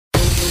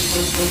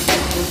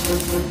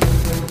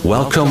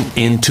Welcome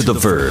into The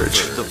Verge,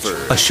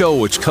 a show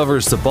which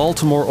covers the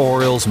Baltimore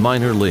Orioles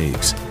minor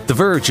leagues. The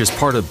Verge is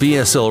part of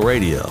BSL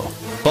Radio.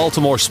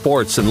 Baltimore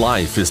Sports and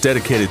Life is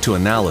dedicated to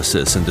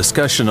analysis and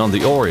discussion on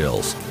the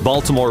Orioles,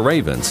 Baltimore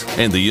Ravens,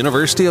 and the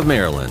University of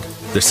Maryland.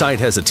 The site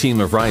has a team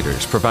of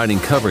writers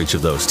providing coverage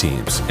of those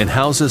teams and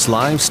houses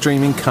live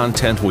streaming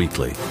content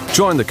weekly.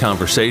 Join the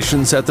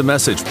conversations at the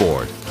message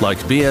board, like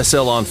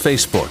BSL on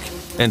Facebook,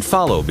 and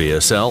follow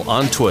BSL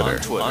on Twitter.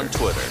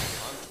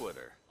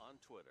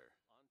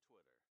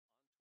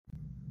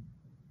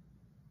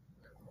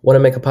 Want to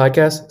make a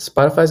podcast?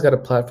 Spotify's got a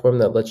platform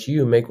that lets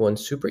you make one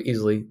super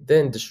easily,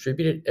 then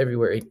distribute it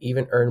everywhere and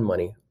even earn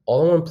money,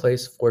 all in one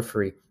place for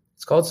free.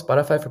 It's called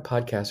Spotify for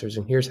Podcasters,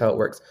 and here's how it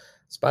works.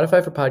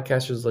 Spotify for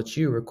Podcasters lets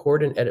you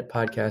record and edit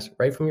podcasts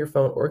right from your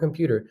phone or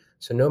computer,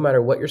 so no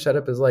matter what your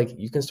setup is like,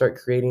 you can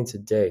start creating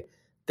today.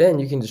 Then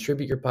you can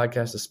distribute your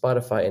podcast to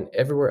Spotify and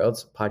everywhere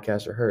else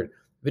podcasts are heard.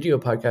 Video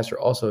podcasts are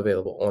also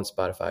available on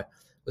Spotify.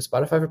 With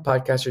Spotify for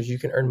Podcasters, you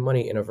can earn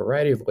money in a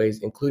variety of ways,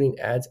 including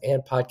ads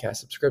and podcast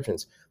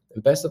subscriptions.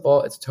 And best of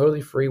all, it's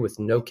totally free with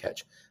no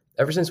catch.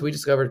 Ever since we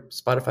discovered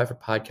Spotify for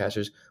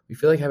Podcasters, we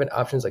feel like having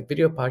options like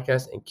video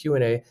podcasts and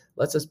Q&A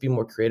lets us be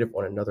more creative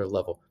on another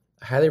level.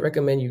 I highly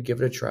recommend you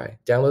give it a try.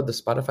 Download the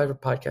Spotify for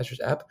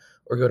Podcasters app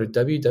or go to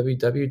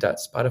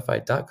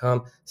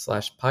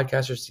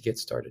www.spotify.com/podcasters to get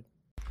started.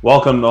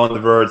 Welcome on The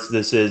Verge.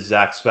 This is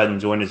Zach Spedden,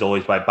 joined as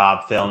always by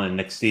Bob Phelan and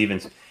Nick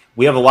Stevens.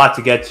 We have a lot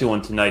to get to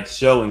on tonight's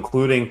show,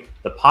 including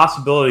the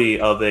possibility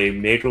of a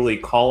major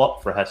league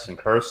call-up for Heston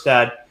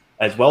Kjerstad,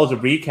 as well as a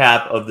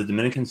recap of the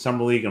Dominican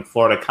Summer League and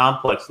Florida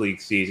Complex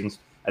League seasons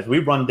as we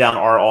run down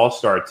our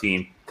all-star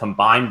team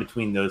combined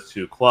between those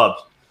two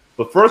clubs.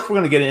 But first, we're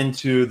going to get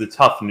into the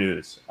tough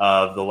news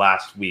of the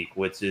last week,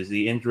 which is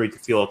the injury to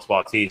Felix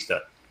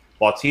Bautista.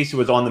 Bautista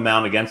was on the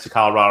mound against the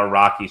Colorado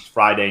Rockies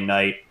Friday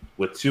night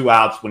with 2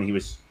 outs when he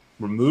was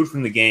removed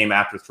from the game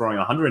after throwing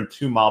a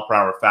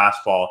 102-mile-per-hour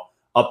fastball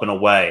up and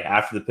away.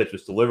 After the pitch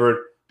was delivered,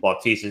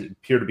 Bautista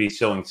appeared to be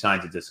showing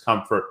signs of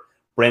discomfort.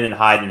 Brandon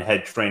Hyde and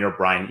head trainer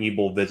Brian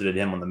Ebel visited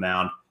him on the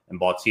mound, and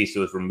Bautista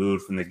was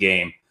removed from the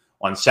game.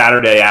 On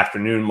Saturday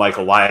afternoon, Mike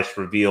Elias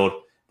revealed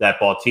that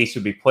Bautista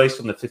would be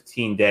placed on the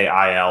 15-day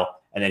IL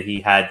and that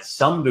he had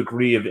some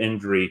degree of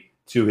injury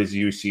to his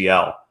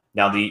UCL.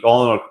 Now, the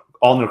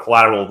ulnar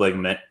collateral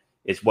ligament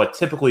is what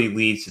typically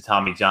leads to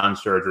Tommy John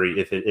surgery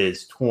if it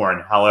is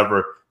torn.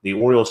 However, the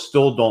Orioles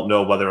still don't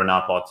know whether or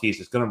not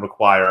Bautista is going to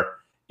require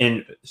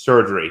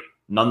surgery.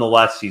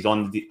 Nonetheless, he's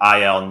on the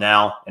IL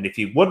now, and if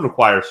he would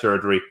require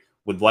surgery,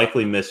 would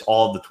likely miss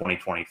all of the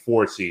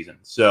 2024 season.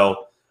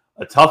 So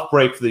a tough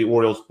break for the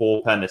Orioles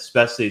bullpen,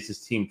 especially as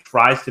this team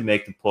tries to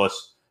make the push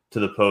to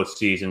the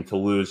postseason to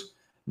lose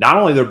not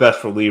only their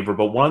best reliever,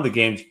 but one of the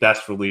game's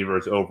best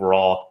relievers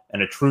overall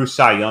and a true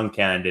Cy Young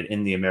candidate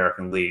in the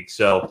American League.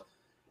 So,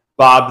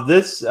 Bob,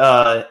 this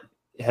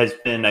has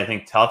been, I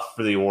think, tough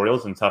for the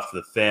Orioles and tough for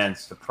the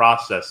fans to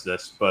process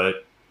this,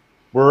 but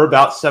we're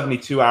about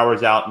 72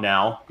 hours out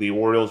now. The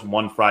Orioles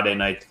won Friday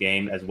night's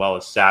game as well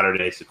as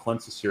Saturday's to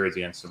clinch the series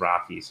against the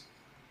Rockies,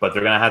 but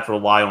they're going to have to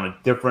rely on a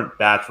different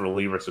batch of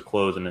relievers to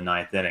close in the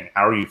ninth inning.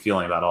 How are you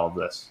feeling about all of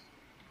this?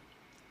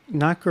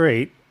 Not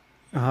great.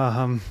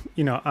 I'm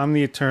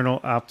the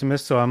eternal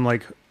optimist, so I'm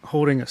like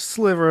holding a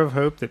sliver of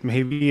hope that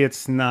maybe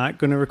it's not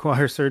going to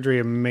require surgery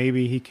and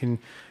maybe he can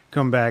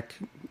come back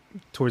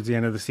towards the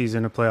end of the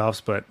season of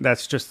playoffs, but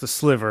that's just a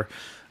sliver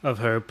of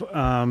hope.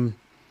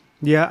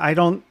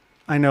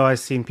 I know I've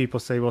seen people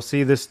say, well,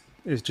 see, this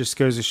just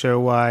goes to show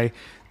why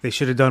they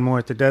should have done more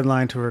at the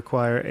deadline to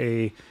require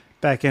a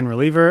back-end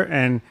reliever,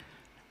 and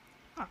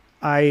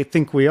I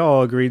think we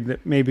all agreed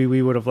that maybe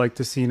we would have liked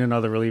to seen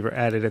another reliever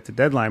added at the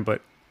deadline,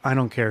 but I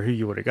don't care who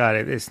you would have got.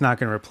 It's not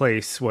going to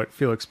replace what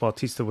Felix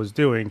Bautista was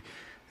doing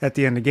at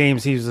the end of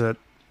games. He was a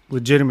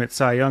legitimate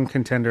Cy Young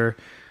contender.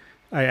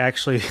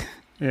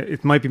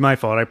 It might be my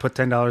fault. I put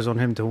 $10 on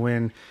him to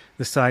win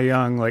the Cy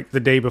Young like the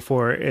day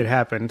before it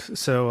happened.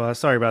 So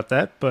sorry about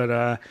that.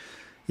 But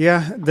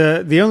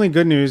the only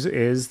good news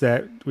is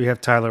that we have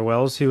Tyler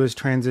Wells, who has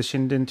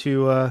transitioned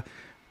into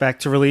back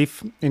to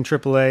relief in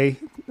AAA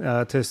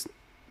to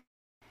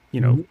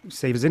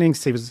save his innings,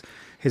 save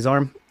his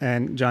arm.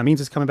 And John Means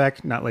is coming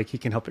back. Not like he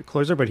can help at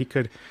closer, but he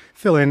could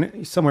fill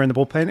in somewhere in the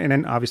bullpen. And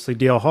then obviously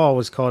DL Hall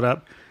was called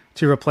up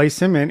to replace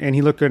him, and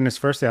he looked good in his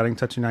first outing,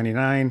 touching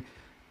 99.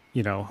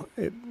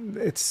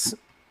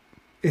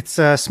 It's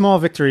small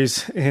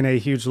victories in a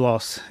huge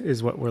loss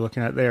is what we're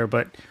looking at there.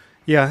 But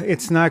yeah,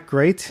 it's not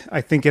great. I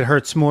think it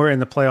hurts more in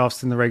the playoffs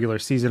than the regular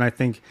season. I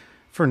think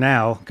for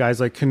now, guys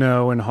like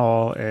Cano and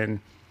Hall and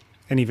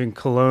even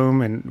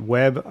Colomb and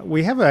Webb, our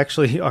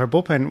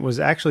bullpen was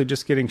actually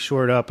just getting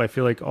shored up, I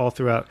feel like, all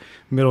throughout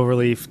middle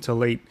relief to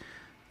late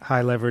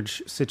high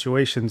leverage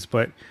situations.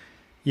 But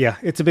yeah,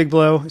 it's a big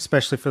blow,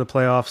 especially for the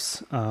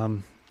playoffs.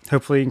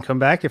 Hopefully he can come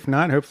back. If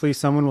not, hopefully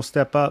someone will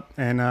step up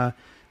and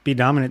be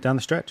dominant down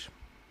the stretch.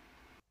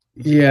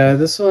 Yeah,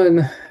 this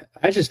one,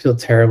 I just feel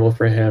terrible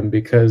for him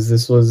because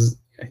this was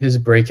his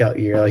breakout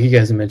year, like you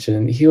guys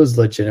mentioned, he was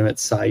a legitimate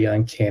Cy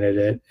Young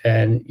candidate,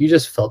 and you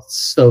just felt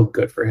so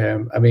good for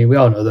him. I mean, we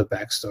all know the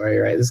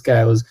backstory, right? This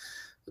guy was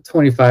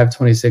 25,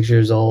 26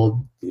 years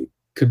old,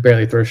 could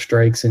barely throw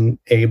strikes in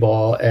A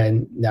ball,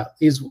 and now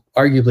he's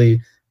arguably,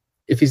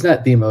 if he's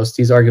not the most,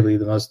 he's arguably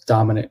the most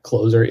dominant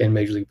closer in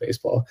Major League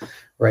Baseball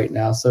right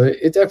now. So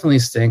it definitely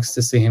stinks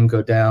to see him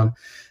go down,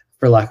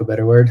 for lack of a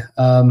better word.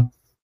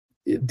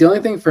 The only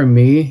thing for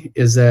me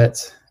is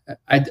that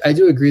I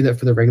do agree that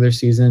for the regular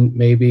season,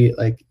 maybe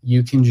like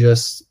you can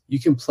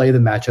play the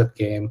matchup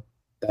game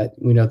that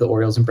we know the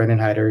Orioles and Brendan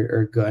Hyde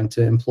are going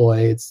to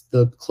employ. It's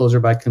the closer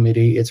by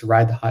committee. It's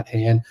ride the hot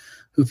hand.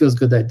 Who feels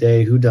good that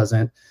day? Who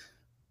doesn't?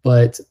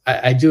 But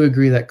I do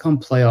agree that come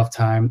playoff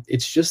time,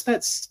 it's just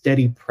that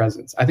steady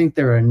presence. I think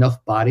there are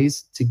enough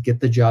bodies to get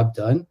the job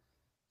done.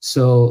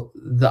 So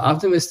the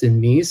optimist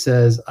in me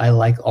says I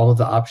like all of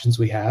the options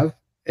we have,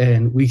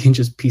 and we can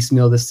just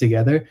piecemeal this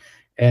together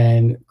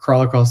and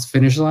crawl across the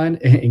finish line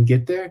and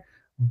get there.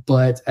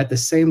 But at the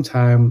same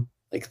time,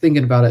 like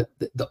thinking about it,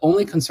 the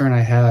only concern I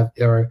have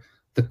are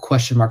the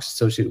question marks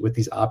associated with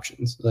these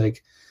options.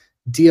 Like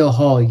DL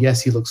Hall,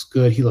 yes, he looks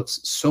good. He looks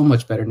so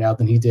much better now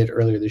than he did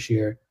earlier this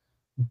year.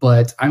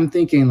 But I'm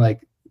thinking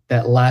like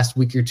that last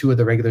week or two of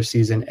the regular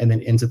season and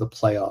then into the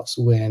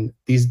playoffs when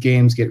these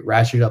games get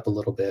ratcheted up a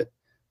little bit,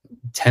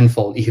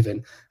 tenfold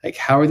even. Like,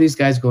 how are these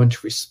guys going to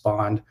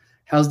respond?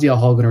 How's DL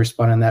Hall going to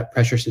respond in that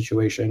pressure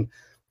situation?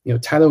 You know,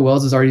 Tyler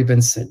Wells has already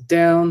been sent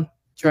down,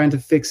 trying to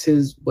fix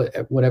his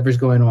whatever's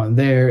going on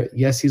there.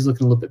 Yes, he's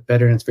looking a little bit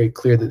better, and it's very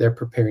clear that they're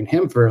preparing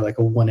him for like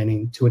a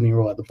 1-inning, 2-inning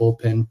role at the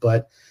bullpen.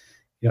 But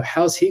you know,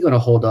 how's he going to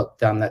hold up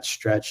down that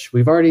stretch?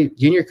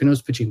 Junior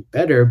Cano's pitching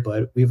better,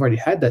 but we've already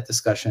had that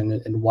discussion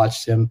and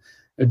watched him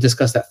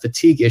discuss that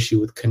fatigue issue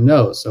with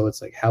Cano. So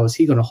it's like, how is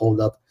he going to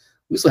hold up?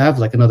 We still have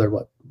like another,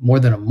 more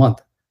than a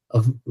month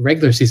of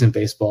regular season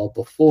baseball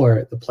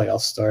before the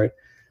playoffs start.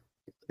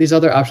 These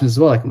other options as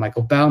well, like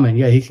Michael Baumann,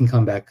 yeah, he can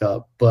come back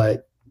up.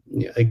 But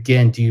you know,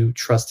 again, do you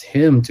trust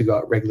him to go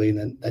out regularly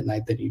in that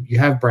night that you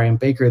have Brian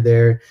Baker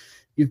there?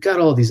 You've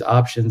got all these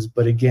options,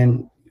 but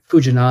again,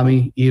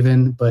 Fujinami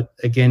even, but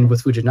again,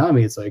 with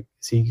Fujinami, it's like,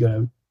 is he going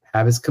to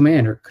have his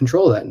command or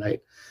control that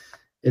night?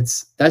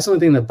 That's the only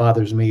thing that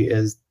bothers me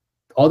is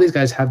all these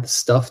guys have the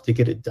stuff to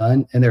get it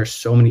done, and there are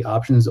so many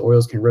options the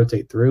Orioles can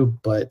rotate through,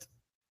 but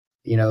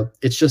you know,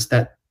 it's just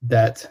that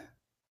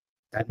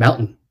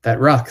mountain, that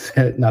rock,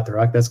 not the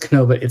rock, that's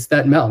Cano, but it's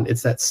that mountain.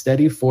 It's that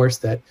steady force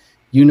that,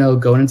 you know,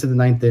 going into the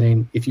ninth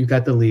inning, if you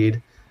got the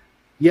lead,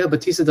 yeah,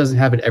 Batista doesn't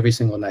have it every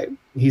single night.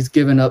 He's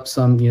given up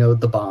some, you know,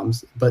 the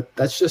bombs, but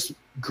that's just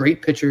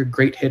great pitcher,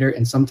 great hitter,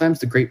 and sometimes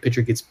the great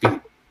pitcher gets beat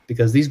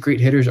because these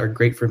great hitters are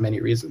great for many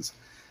reasons.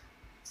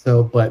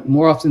 So, but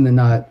more often than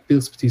not,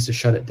 Felix Batista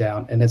shut it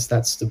down, and it's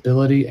that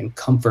stability and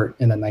comfort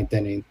in the ninth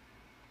inning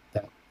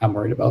that I'm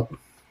worried about.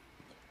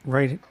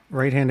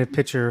 Right-handed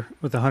pitcher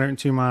with a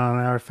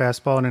 102-mile-an-hour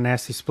fastball and a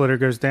nasty splitter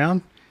goes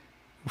down.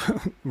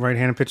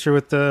 Right-handed pitcher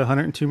with the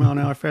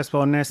 102-mile-an-hour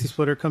fastball and nasty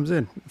splitter comes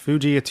in.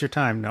 Fuji, it's your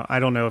time. No, I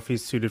don't know if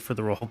he's suited for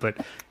the role, but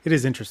it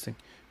is interesting.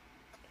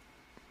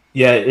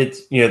 Yeah,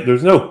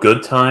 there's no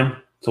good time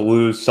to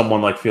lose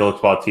someone like Felix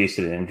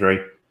Bautista to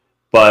injury.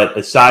 But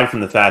aside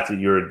from the fact that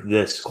you're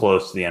this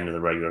close to the end of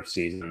the regular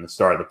season and the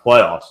start of the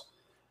playoffs,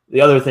 the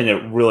other thing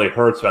that really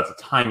hurts about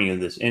the timing of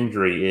this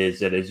injury is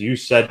that, as you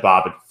said,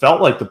 Bob, it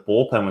felt like the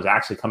bullpen was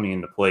actually coming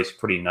into place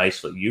pretty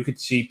nicely. You could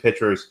see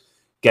pitchers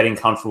getting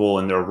comfortable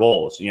in their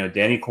roles. You know,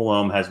 Danny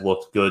Colomb has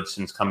looked good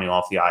since coming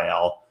off the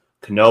IL.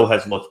 Cano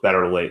has looked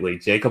better lately.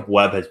 Jacob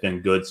Webb has been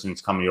good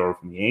since coming over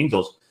from the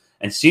Angels.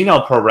 And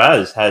Cenel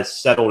Perez has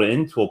settled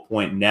into a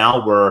point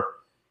now where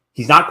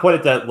he's not quite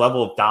at that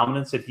level of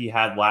dominance that he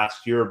had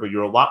last year, but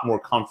you're a lot more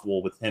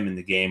comfortable with him in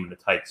the game in a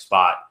tight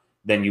spot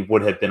than you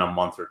would have been a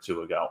month or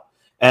two ago.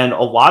 And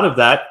a lot of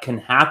that can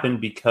happen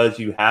because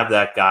you have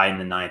that guy in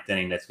the ninth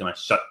inning that's going to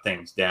shut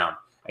things down.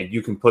 And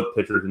you can put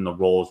pitchers in the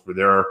roles where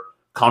they're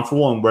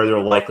comfortable and where they're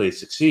likely to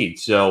succeed.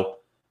 So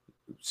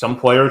some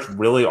players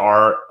really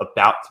are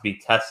about to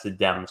be tested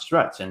down the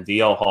stretch. And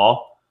DL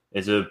Hall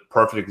is a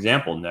perfect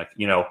example, Nick.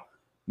 You know,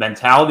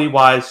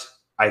 mentality-wise,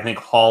 I think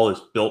Hall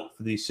is built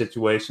for these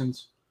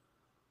situations.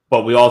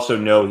 But we also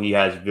know he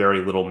has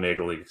very little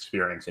major league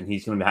experience. And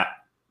he's going to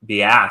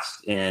be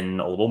asked in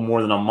a little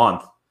more than a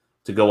month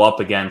to go up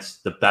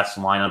against the best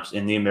lineups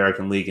in the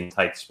American League in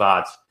tight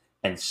spots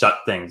and shut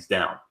things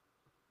down.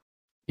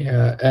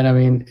 Yeah, and I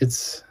mean,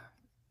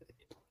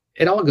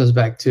 it all goes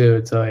back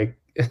to like,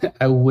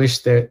 I wish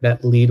that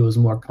lead was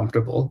more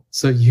comfortable,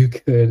 so you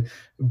could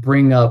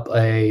bring up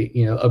a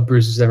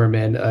Bruce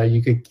Zimmerman.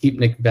 You could keep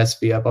Nick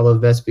Vespi up, although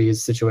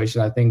Vespi's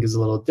situation I think is a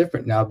little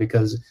different now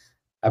because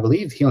I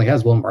believe he only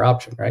has one more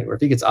option, right? Or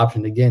if he gets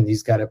optioned again,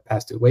 he's got to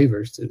pass through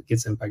waivers to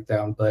get him back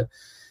down. But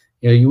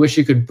you wish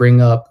you could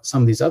bring up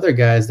some of these other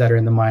guys that are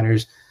in the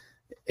minors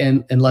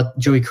and let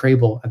Joey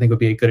Crable, I think, would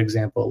be a good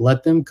example.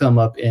 Let them come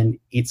up and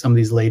eat some of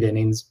these late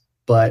innings.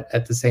 But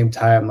at the same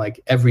time,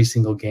 like every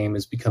single game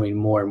is becoming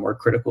more and more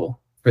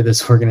critical for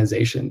this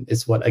organization.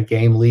 It's a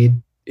game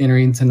lead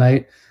entering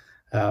tonight.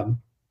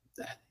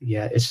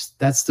 yeah, it's just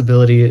that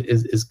stability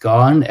is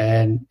gone,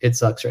 and it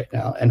sucks right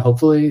now. And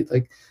hopefully,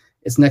 like,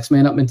 it's next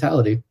man up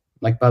mentality.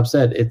 Like Bob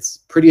said, it's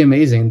pretty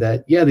amazing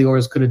that, yeah, the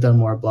Orioles could have done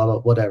more, blah, blah,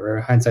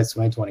 whatever. Hindsight's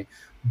 2020.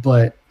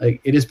 But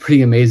like, it is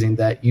pretty amazing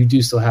that you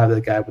do still have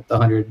the guy with the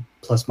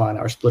 100+ mile an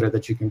hour splitter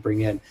that you can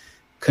bring in.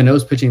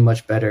 Cano's pitching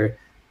much better.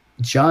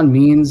 John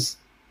Means,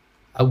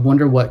 I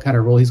wonder what kind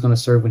of role he's going to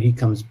serve when he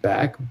comes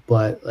back.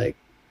 But like,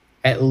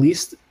 at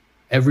least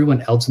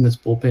everyone else in this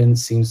bullpen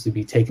seems to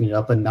be taking it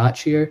up a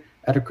notch here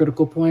at a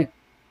critical point.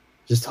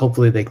 Just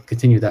hopefully they can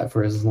continue that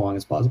for as long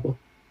as possible.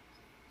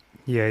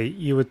 Yeah,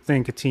 you would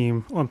think a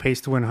team on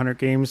pace to win 100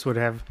 games would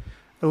have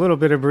a little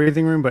bit of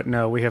breathing room, but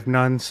no, we have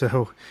none.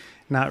 So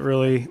not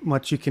really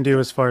much you can do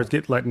as far as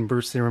letting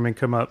Bruce Zimmerman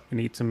come up and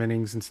eat some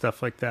innings and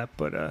stuff like that.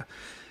 But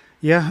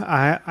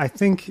yeah, I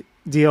think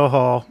DL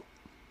Hall,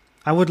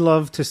 I would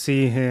love to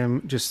see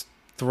him just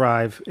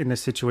thrive in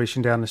this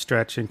situation down the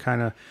stretch and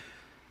kind of,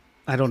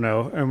 I don't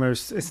know,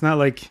 almost, it's not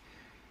like,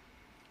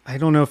 I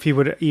don't know if he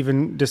would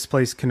even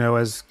displace Cano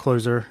as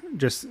closer,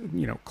 just,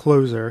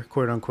 closer,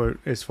 quote unquote,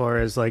 as far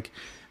as like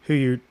who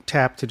you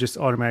tap to just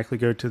automatically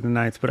go to the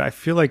ninth. But I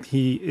feel like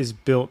he is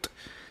built,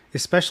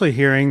 especially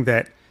hearing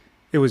that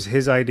it was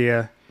his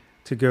idea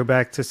to go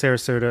back to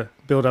Sarasota,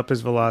 build up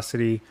his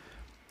velocity,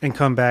 and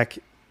come back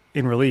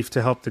in relief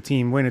to help the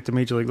team win at the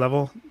major league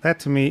level. That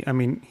to me, I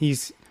mean,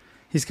 he's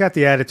got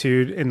the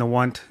attitude and the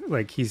want,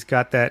 like he's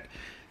got that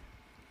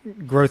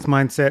growth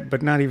mindset,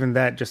 but not even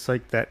that, just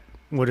like that.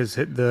 What is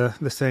it, the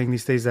saying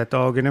these days, that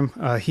dog in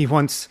him? He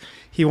wants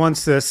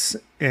this,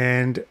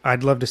 and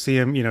I'd love to see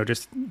him,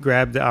 just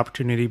grab the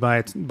opportunity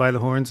by the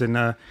horns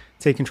and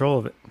take control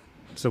of it.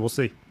 So we'll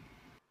see.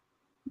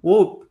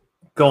 We'll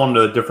go on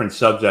to a different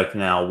subject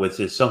now, which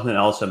is something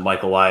else that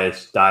Mike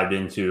Elias dived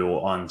into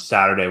on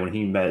Saturday when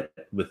he met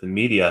with the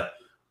media,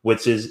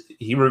 which is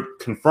he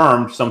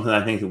confirmed something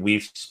I think that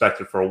we've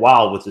suspected for a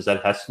while, which is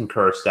that Heston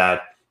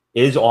Kjerstad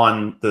is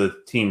on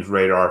the team's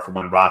radar for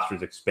when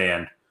rosters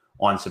expand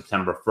on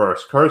September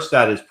 1st.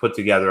 Kjerstad has put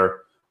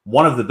together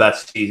one of the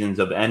best seasons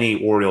of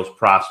any Orioles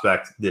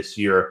prospect this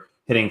year,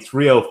 hitting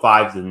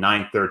 .305 to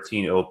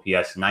 .913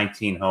 OPS,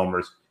 19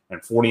 homers,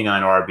 and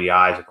 49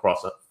 RBIs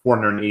across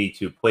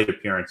 482 plate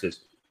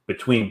appearances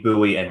between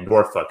Bowie and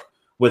Norfolk.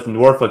 With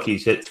Norfolk,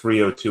 he's hit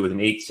 .302 with an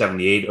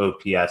 .878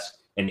 OPS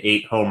and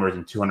 8 homers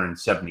and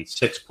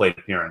 276 plate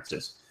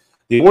appearances.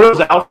 The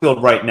Orioles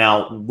outfield right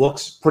now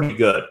looks pretty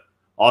good.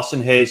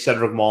 Austin Hayes,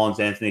 Cedric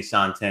Mullins, Anthony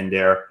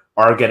Santander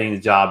are getting the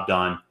job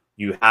done.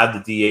 You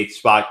have the DH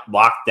spot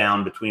locked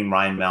down between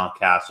Ryan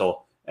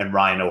Mountcastle and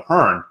Ryan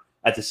O'Hearn.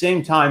 At the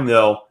same time,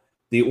 though,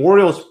 the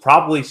Orioles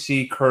probably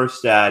see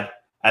Kjerstad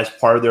as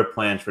part of their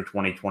plans for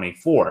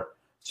 2024.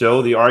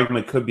 So the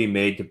argument could be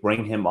made to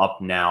bring him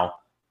up now,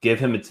 give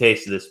him a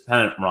taste of this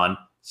pennant run,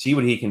 see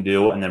what he can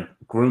do, and then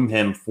groom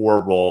him for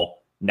a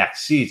role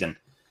next season.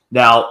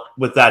 Now,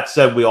 with that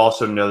said, we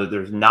also know that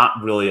there's not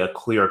really a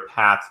clear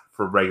path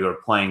for regular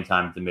playing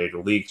time at the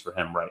major leagues for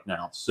him right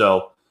now.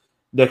 So,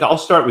 Nick, I'll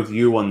start with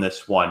you on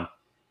this one.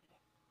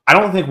 I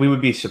don't think we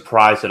would be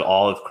surprised at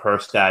all if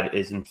Kjerstad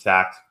is in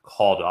fact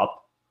called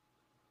up.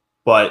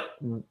 But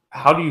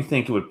how do you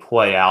think it would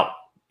play out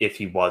if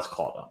he was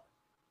called up?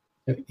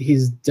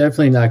 He's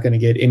definitely not going to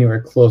get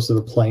anywhere close to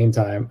the playing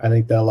time I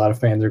think that a lot of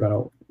fans are going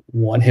to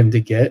want him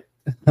to get.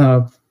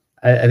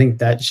 I think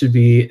that should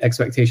be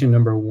expectation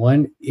number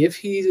one. If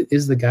he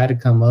is the guy to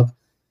come up,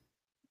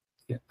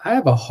 I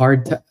have a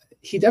hard time.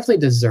 He definitely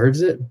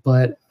deserves it,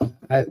 but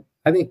I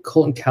think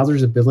Colton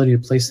Cowser's ability to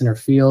play center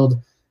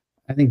field,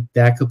 I think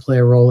that could play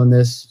a role in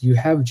this. You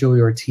have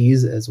Joey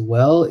Ortiz as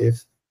well.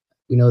 If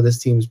we know this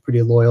team is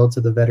pretty loyal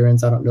to the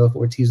veterans, I don't know if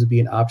Ortiz would be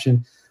an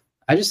option.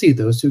 I just see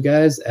those two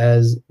guys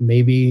as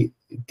maybe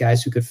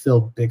guys who could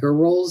fill bigger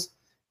roles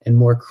and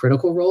more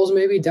critical roles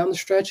maybe down the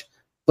stretch.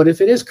 But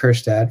if it is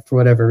Kjerstad, for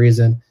whatever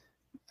reason,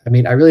 I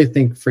mean, I really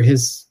think for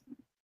his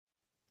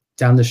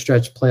down the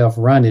stretch playoff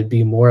run, it'd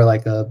be more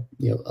like a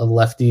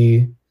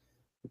lefty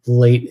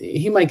late.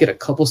 He might get a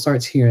couple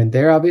starts here and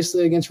there,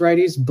 obviously, against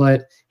righties,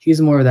 but he's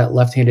more of that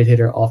left-handed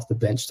hitter off the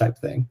bench type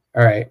thing.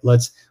 All right,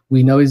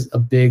 we know he's a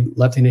big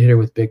left-handed hitter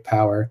with big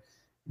power.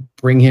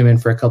 Bring him in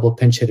for a couple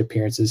pinch hit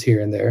appearances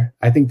here and there.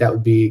 I think that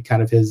would be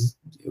kind of his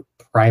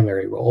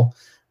primary role.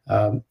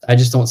 I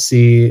just don't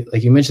see,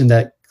 like you mentioned,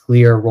 that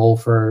clear role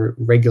for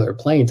regular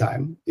playing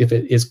time if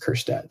it is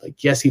Kjerstad.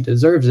 Like, yes, he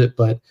deserves it,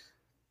 but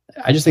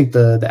I just think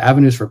the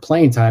avenues for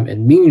playing time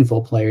and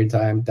meaningful player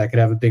time that could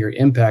have a bigger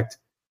impact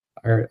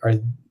are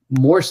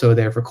more so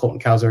there for Colton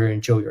Cowser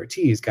and Joey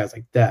Ortiz, guys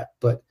like that.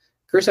 But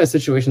Kjerstad's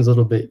situation is a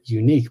little bit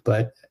unique,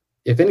 but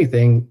if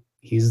anything,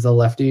 he's the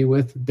lefty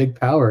with big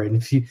power. And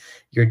if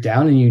you're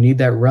down and you need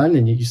that run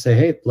and you just say,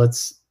 hey,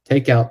 let's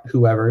take out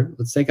whoever,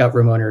 let's take out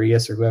Ramon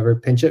Arias or whoever,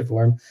 pinch it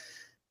for him,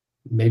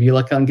 maybe you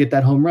luck out and get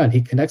that home run.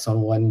 He connects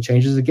on one and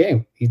changes the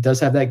game. He does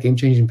have that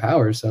game-changing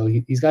power, so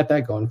he's got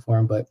that going for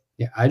him. But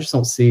yeah, I just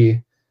don't see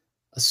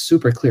a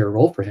super clear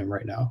role for him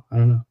right now. I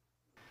don't know.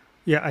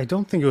 Yeah, I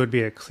don't think it would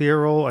be a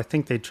clear role. I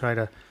think they'd try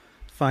to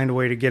find a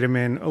way to get him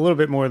in a little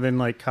bit more than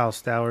like Kyle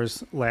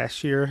Stowers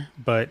last year.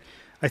 But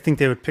I think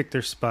they would pick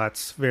their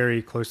spots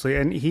very closely.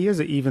 And he is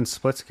an even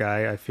splits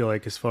guy, I feel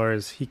like, as far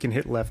as he can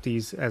hit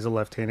lefties as a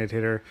left-handed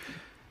hitter.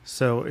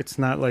 So it's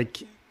not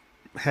like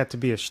had to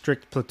be a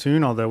strict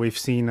platoon, although we've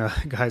seen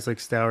guys like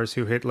Stowers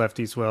who hit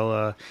lefties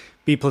well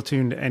be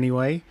platooned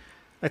anyway.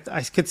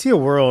 I could see a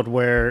world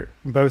where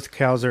both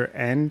Cowser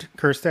and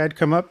Kjerstad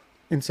come up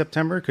in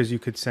September, because you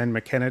could send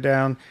McKenna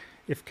down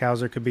if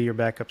Cowser could be your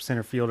backup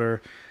center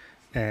fielder,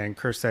 and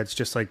Kjerstad's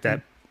just like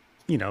that,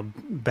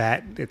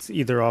 bat. It's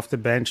either off the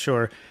bench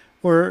or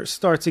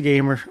starts a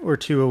game or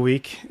two a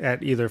week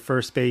at either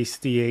first base,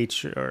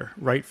 DH, or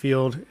right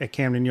field at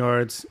Camden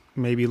Yards,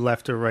 maybe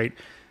left or right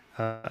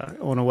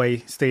on away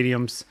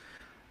stadiums.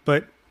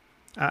 But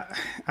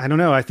I don't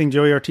know. I think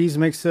Joey Ortiz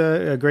makes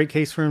a great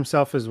case for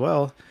himself as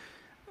well,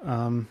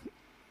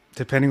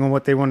 depending on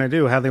what they want to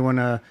do, how they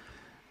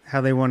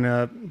want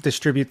to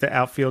distribute the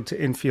outfield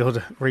to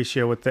infield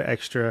ratio with the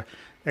extra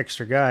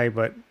guy.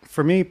 But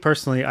for me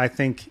personally, I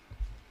think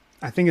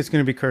it's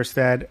going to be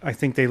Kjerstad. I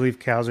think they leave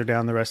Cowser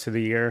down the rest of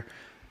the year,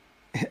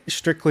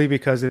 strictly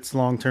because it's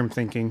long-term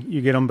thinking.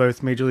 You get them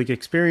both major league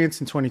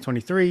experience in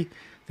 2023.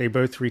 They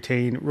both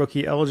retain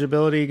rookie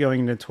eligibility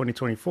going into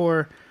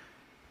 2024,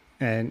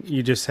 and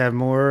you just have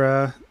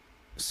more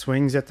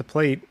swings at the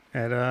plate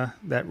at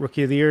that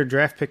rookie of the year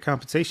draft pick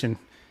compensation.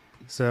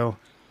 So,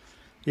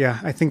 yeah,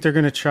 I think they're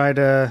going to try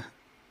to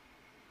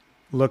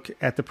look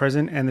at the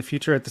present and the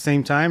future at the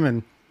same time,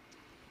 and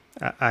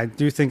I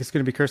do think it's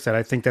going to be Kjerstad.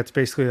 I think that's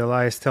basically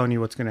Elias telling you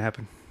what's going to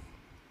happen.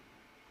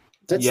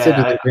 That's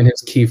typically been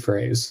his key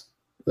phrase.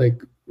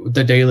 Like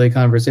the daily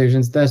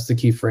conversations, that's the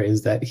key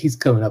phrase that he's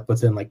coming up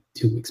with in like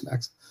 2 weeks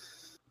max.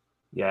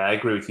 Yeah, I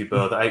agree with you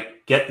both. I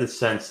get the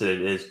sense that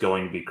it is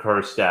going to be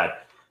Kjerstad.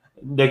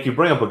 Nick, you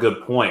bring up a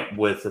good point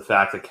with the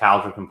fact that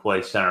Cowser can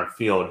play center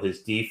field.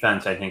 His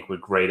defense, I think,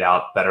 would grade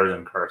out better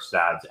than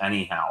Kjerstad's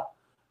anyhow.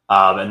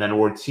 And then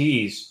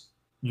Ortiz,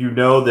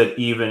 that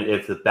even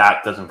if the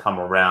bat doesn't come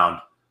around,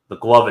 the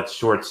glove at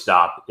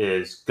shortstop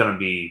is going to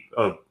be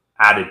an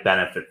added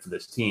benefit for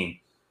this team.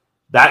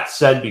 That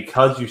said,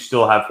 because you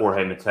still have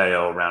Jorge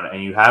Mateo around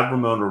and you have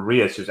Ramon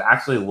Urias, who's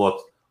actually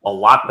looked a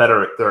lot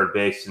better at third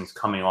base since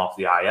coming off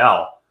the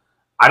IL,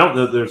 I don't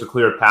know that there's a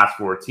clear path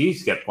for Ortiz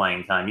to get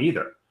playing time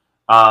either.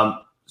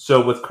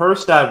 So with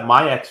Kjerstad,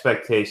 my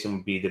expectation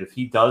would be that if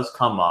he does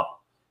come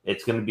up,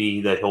 it's going to be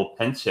that he'll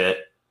pinch hit,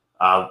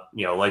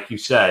 like you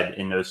said,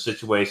 in those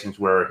situations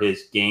where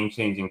his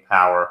game-changing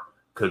power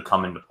could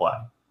come into play.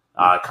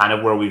 Kind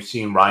of where we've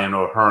seen Ryan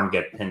O'Hearn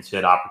get pinch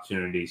hit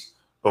opportunities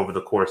over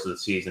the course of the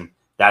season.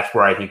 That's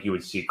where I think you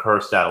would see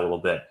Kjerstad a little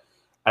bit.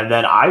 And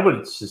then I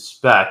would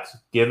suspect,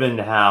 given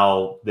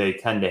how they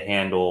tend to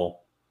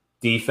handle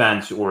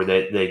defense, or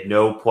that they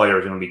know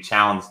players are going to be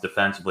challenged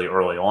defensively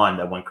early on,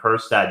 that when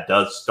Kjerstad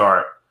does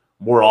start,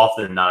 more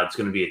often than not, it's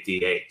going to be a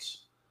DH.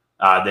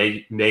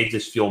 They may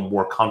just feel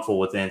more comfortable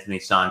with Anthony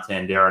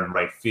Santander in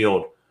right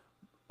field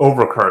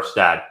over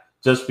Kjerstad,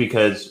 just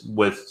because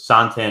with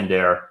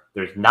Santander,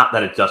 there's not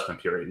that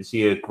adjustment period. Is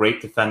he a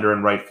great defender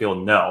in right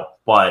field? No,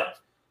 but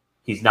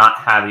he's not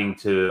having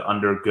to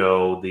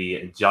undergo the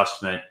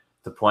adjustment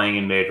to playing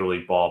in major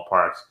league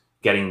ballparks,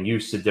 getting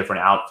used to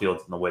different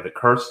outfields in the way that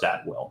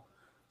Kjerstad will.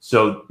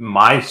 So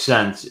my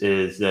sense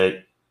is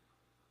that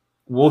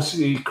we'll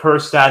see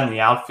Kjerstad in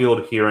the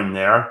outfield here and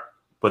there,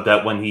 but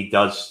that when he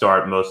does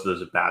start, most of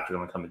those at-bats are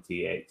going to come at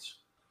DH.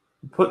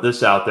 Put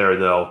this out there,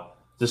 though,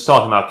 just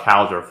talking about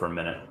Cowser for a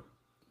minute.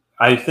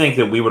 I think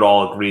that we would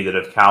all agree that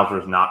if Cowser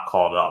is not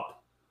called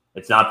up,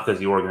 it's not because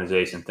the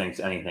organization thinks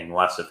anything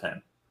less of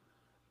him.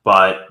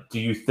 But do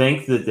you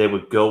think that they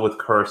would go with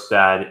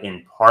Kjerstad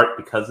in part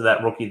because of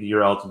that Rookie of the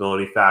Year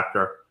eligibility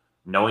factor,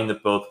 knowing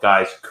that both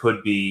guys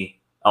could be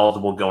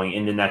eligible going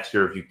into next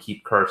year if you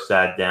keep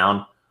Kjerstad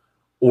down,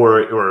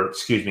 or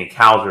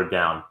Cowser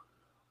down?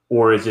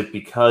 Or is it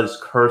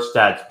because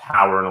Kjerstad's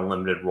power in a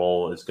limited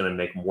role is going to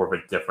make more of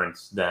a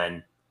difference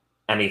than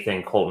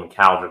anything Colton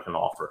Cowser can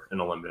offer in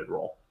a limited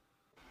role?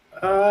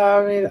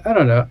 I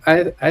don't know.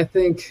 I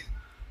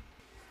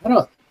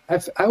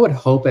would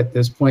hope at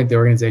this point the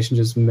organization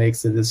just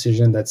makes the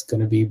decision that's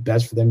going to be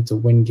best for them to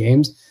win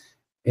games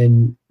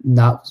and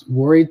not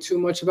worry too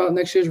much about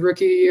next year's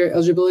rookie year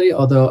eligibility,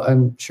 although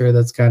I'm sure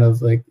that's kind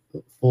of like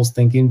fool's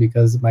thinking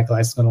because Michael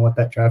Ice is going to want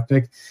that draft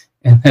pick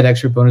and that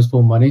extra bonus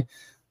pool money.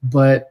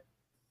 But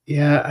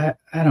yeah,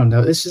 I don't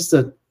know. This is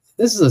a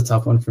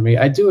tough one for me.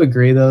 I do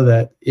agree, though,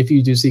 that if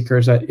you do see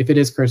Kjerstad, if it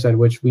is Kjerstad,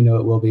 which we know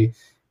it will be,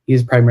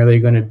 he's primarily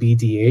going to be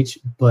DH.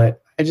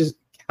 But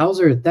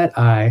Cowser, that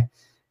eye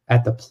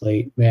at the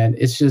plate, man,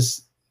 it's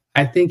just,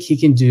 I think he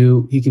can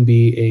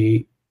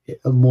be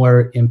a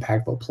more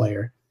impactful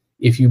player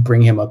if you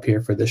bring him up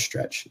here for this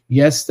stretch.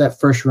 Yes, that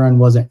first run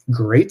wasn't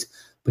great,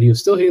 but he was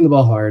still hitting the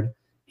ball hard.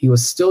 He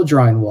was still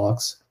drawing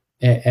walks.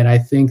 And I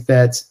think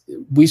that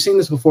we've seen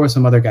this before with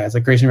some other guys,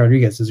 like Grayson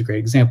Rodriguez is a great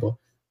example.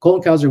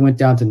 Colton Cowser went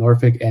down to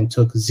Norfolk and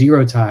took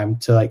zero time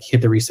to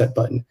hit the reset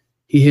button.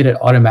 He hit it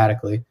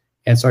automatically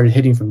and started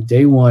hitting from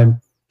day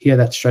one. He had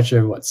that stretch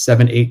of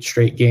 7-8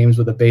 straight games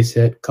with a base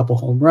hit, couple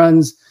home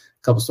runs,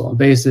 couple stolen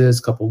bases,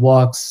 couple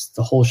walks,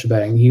 the whole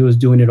shebang. He was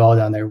doing it all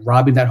down there,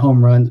 robbing that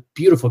home run,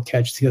 beautiful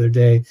catch the other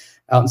day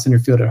out in center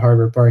field at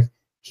Harvard Park.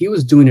 He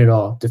was doing it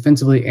all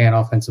defensively and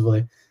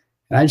offensively.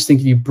 And I just think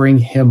if you bring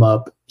him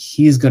up,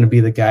 he's going to be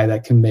the guy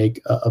that can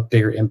make a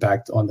bigger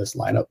impact on this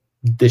lineup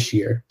this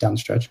year down the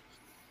stretch.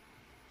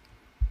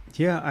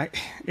 Yeah,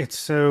 it's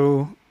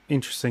so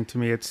interesting to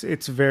me. It's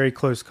a very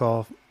close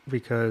call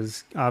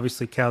because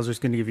obviously Kowser's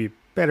going to give you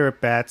better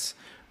at bats.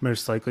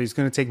 Most likely, he's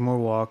going to take more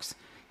walks.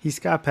 He's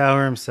got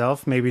power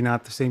himself, maybe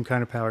not the same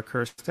kind of power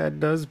Kjerstad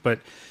does, but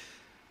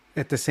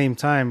at the same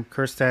time,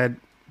 Kjerstad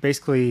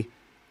basically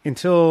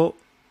until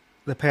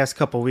the past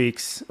couple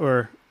weeks,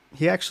 or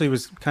he actually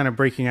was kind of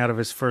breaking out of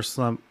his first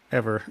slump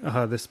ever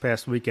this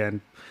past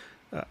weekend,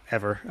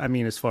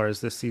 as far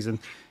as this season.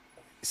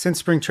 Since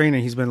spring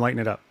training, he's been lighting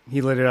it up.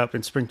 He lit it up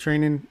in spring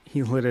training.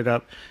 He lit it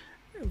up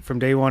from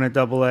day one at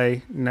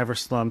AA, never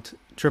slumped.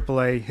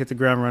 AAA, hit the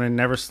ground running,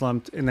 never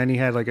slumped. And then he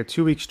had like a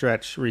 2-week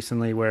stretch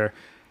recently where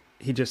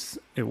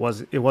it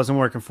wasn't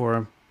working for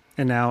him.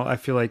 And now I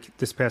feel like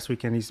this past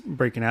weekend he's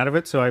breaking out of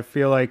it. So I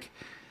feel like,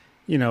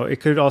 it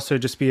could also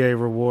just be a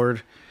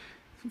reward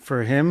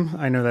for him.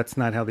 I know that's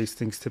not how these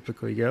things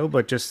typically go,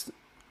 but just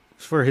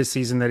for his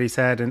season that he's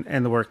had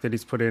and the work that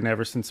he's put in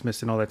ever since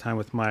missing all that time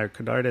with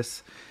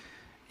myocarditis.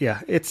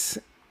 Yeah,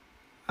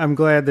 I'm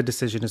glad the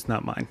decision is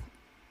not mine.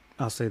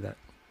 I'll say that.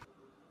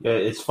 Yeah,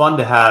 it's fun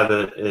to have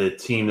a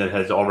team that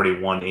has already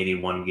won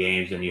 81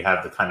 games, and you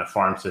have the kind of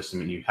farm system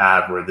that you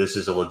have where this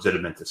is a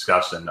legitimate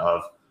discussion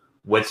of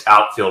which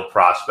outfield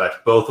prospects,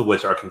 both of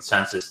which are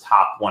consensus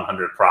top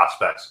 100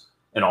 prospects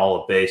in all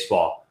of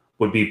baseball,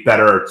 would be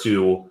better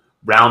to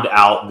round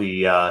out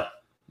the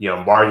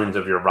margins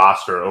of your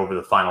roster over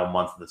the final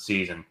month of the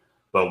season.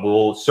 But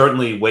we'll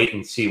certainly wait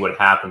and see what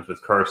happens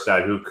with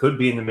Kjerstad, who could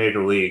be in the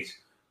major leagues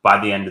by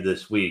the end of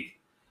this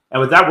week.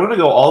 And with that, we're going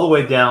to go all the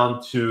way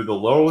down to the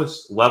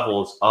lowest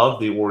levels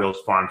of the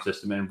Orioles farm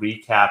system and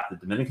recap the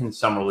Dominican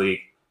Summer League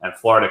and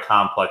Florida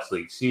Complex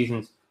League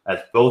seasons, as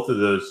both of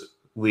those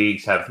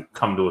leagues have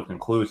come to a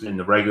conclusion in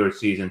the regular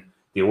season.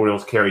 The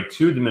Orioles carried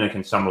 2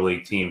 Dominican Summer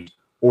League teams,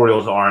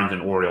 Orioles Orange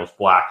and Orioles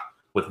Black,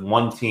 with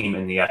 1 team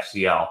in the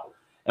FCL.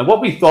 And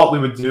what we thought we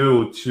would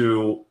do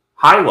to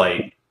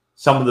highlight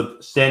some of the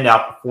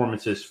standout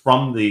performances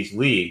from these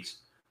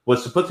leagues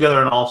was to put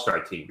together an all-star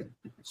team.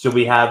 So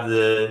we have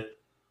the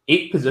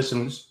 8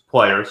 positions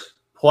players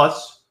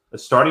plus a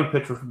starting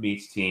pitcher from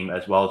each team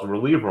as well as a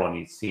reliever on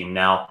each team.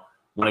 Now,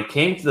 when it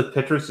came to the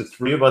pitchers, the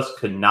 3 of us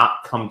could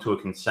not come to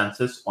a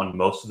consensus on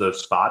most of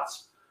those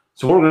spots.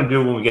 So what we're going to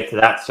do when we get to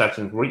that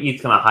section is we're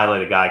each going to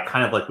highlight a guy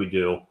kind of like we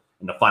do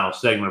in the final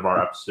segment of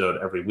our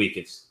episode every week,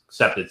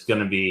 except it's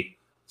going to be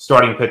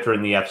starting pitcher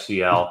in the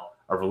FCL,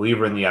 a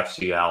reliever in the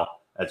FCL,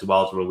 as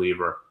well as a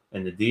reliever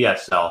in the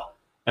DSL.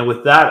 And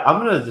with that,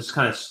 I'm going to just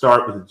kind of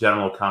start with a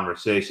general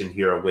conversation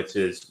here, which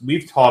is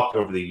we've talked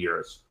over the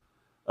years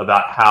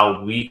about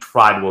how we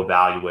try to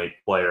evaluate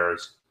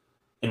players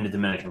in the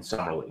Dominican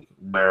Summer League,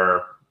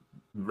 where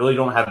we really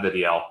don't have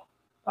video.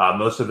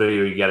 Most of the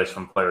video you get is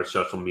from players'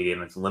 social media,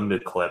 and it's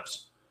limited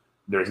clips.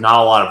 There's not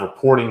a lot of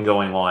reporting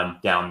going on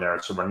down there,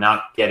 so we're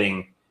not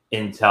getting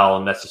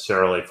intel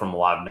necessarily from a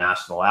lot of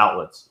national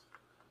outlets.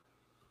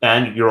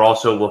 And you're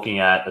also looking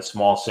at a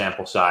small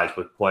sample size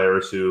with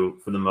players who,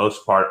 for the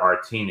most part,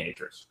 are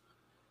teenagers.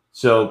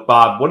 So,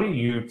 Bob, what do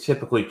you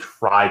typically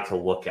try to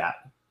look at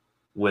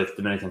with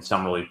Dominican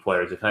Summer League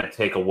players to kind of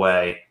take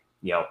away,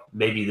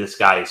 maybe this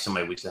guy is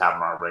somebody we should have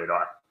on our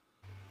radar?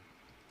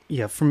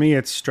 Yeah, for me,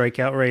 it's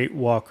strikeout rate,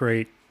 walk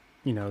rate.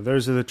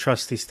 Those are the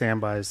trusty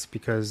standbys,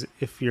 because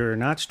if you're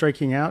not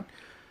striking out,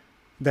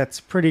 that's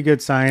a pretty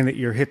good sign that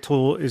your hit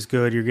tool is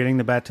good. You're getting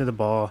the bat to the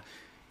ball.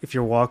 If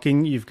you're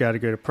walking, you've got a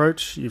good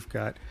approach. You've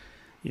got,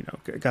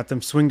 got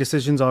them swing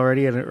decisions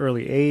already at an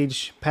early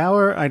age.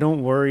 Power, I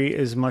don't worry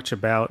as much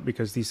about,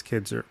 because these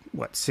kids are,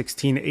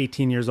 16,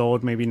 18 years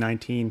old, maybe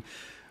 19.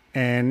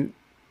 And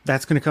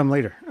that's going to come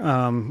later.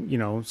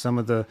 Some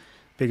of the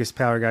biggest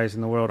power guys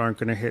in the world aren't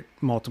going to hit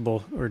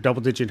multiple or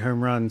double-digit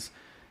home runs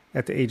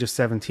at the age of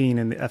 17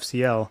 in the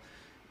FCL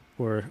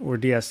or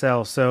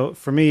DSL. So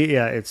for me,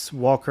 yeah, it's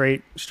walk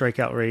rate,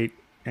 strikeout rate,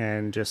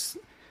 and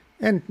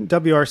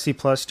WRC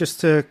plus,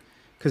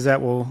 because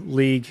that will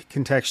league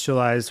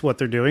contextualize what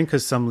they're doing,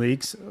 because some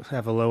leagues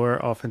have a lower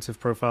offensive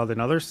profile than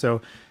others.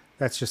 So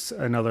that's just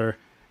another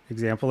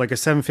example. Like a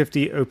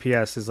 750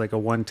 OPS is like a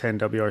 110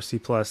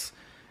 WRC plus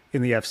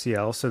in the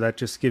FCL. So that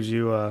just gives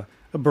you a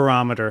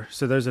barometer.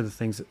 So those are the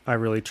things I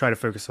really try to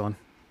focus on.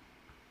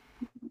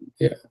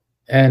 Yeah.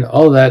 And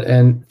all that.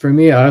 And for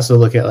me, I also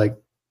look at like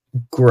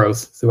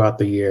growth throughout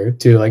the year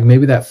too. Like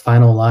maybe that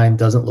final line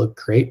doesn't look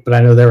great, but I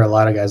know there were a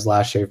lot of guys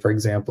last year, for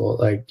example,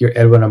 like your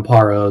Edwin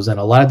Amparos and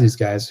a lot of these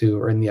guys who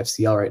are in the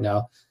FCL right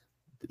now.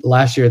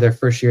 Last year, their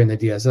first year in the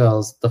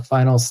DSLs, the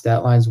final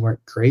stat lines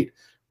weren't great.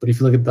 But if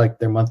you look at like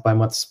their month by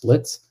month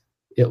splits,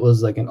 it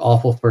was like an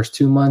awful first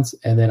 2 months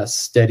and then a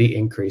steady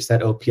increase.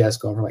 That OPS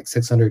going from like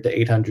 600 to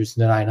 800 to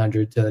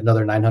 900 to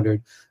another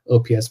 900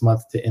 OPS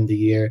month to end the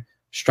year.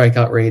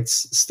 Strikeout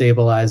rates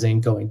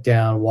stabilizing, going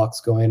down, walks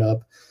going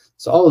up.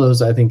 So all of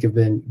those, I think, have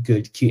been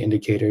good key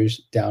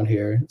indicators down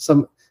here.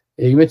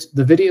 You mentioned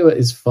the video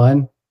is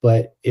fun,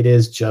 but it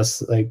is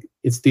just like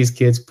it's these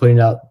kids putting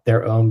out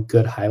their own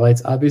good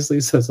highlights, obviously.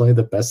 So it's only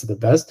the best of the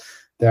best.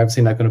 They're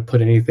obviously not going to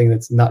put anything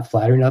that's not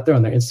flattering out there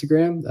on their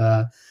Instagram.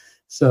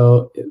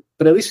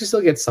 But at least we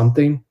still get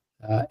something.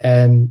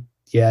 And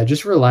yeah,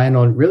 just relying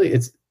on really,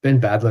 it's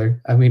Ben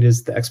Badler. I mean,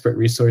 is the expert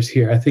resource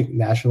here. I think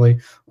nationally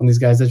on these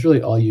guys, that's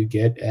really all you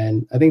get.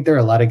 And I think there are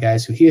a lot of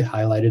guys who he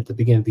highlighted at the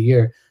beginning of the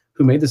year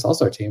who made this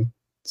All-Star team.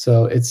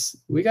 So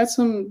we got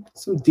some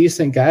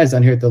decent guys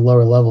down here at the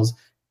lower levels.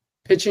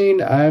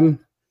 Pitching, I'm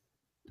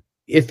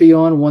iffy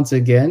on once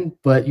again,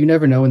 but you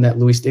never know when that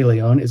Luis De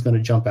Leon is going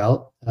to jump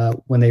out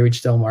when they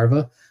reach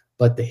Delmarva.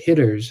 But the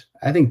hitters,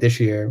 I think this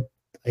year,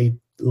 a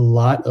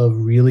lot of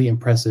really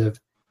impressive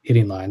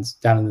hitting lines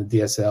down in the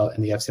DSL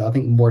and the FCL. I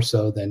think more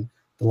so than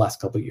the last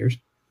couple of years.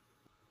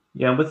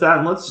 Yeah, and with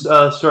that, let's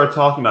start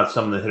talking about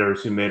some of the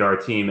hitters who made our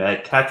team.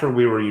 At catcher,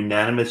 we were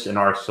unanimous in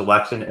our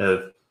selection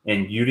of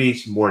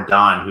Yudis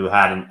Mordan, who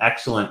had an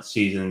excellent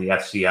season in the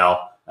FCL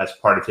as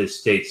part of his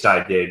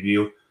stateside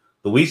debut.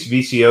 Luis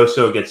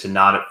Vicioso gets a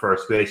nod at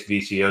first base.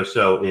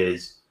 Vicioso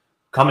is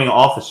coming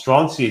off a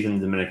strong season in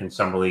the Dominican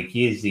Summer League.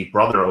 He is the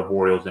brother of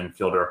Orioles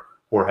infielder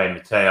Jorge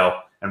Mateo.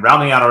 And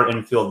rounding out our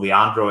infield,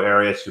 Leandro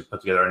Arias, who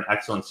put together an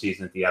excellent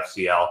season at the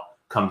FCL,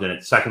 comes in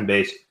at second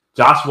base.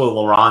 Joshua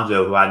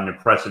Lorenzo, who had an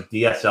impressive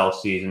DSL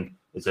season,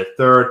 is at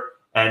third.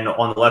 And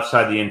on the left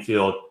side of the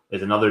infield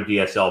is another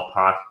DSL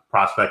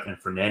prospect in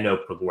Fernando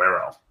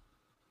Peguero.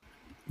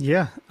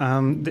 Yeah,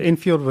 the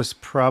infield was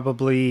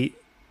probably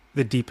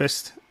the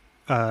deepest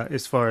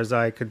as far as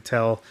I could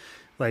tell.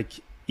 Like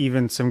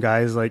even some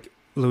guys like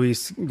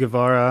Luis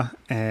Guevara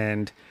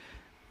and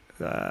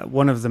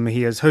one of the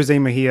Mejias, Jose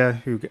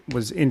Mejia, who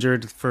was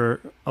injured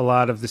for a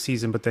lot of the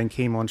season but then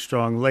came on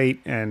strong late,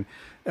 and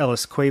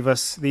Ellis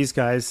Cuevas. These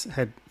guys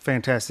had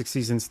fantastic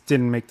seasons,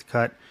 didn't make the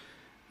cut.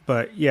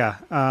 But yeah,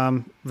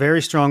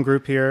 very strong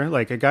group here.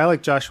 Like a guy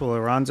like Joshua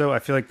Lorenzo, I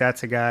feel like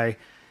that's a guy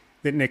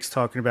that Nick's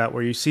talking about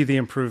where you see the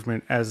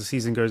improvement as the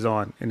season goes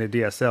on in the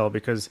DSL,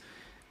 because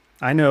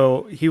I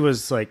know he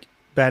was like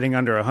batting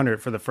under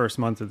 100 for the first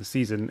month of the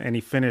season, and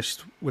he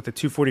finished with a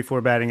 244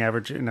 batting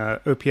average and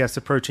a OPS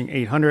approaching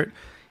 800.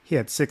 He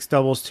had 6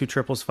 doubles, 2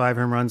 triples, 5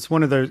 home runs.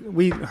 One of those,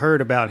 we heard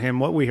about him,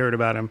 what we heard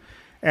about him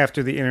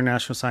after the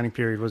international signing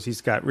period was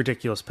he's got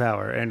ridiculous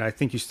power, and I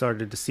think you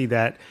started to see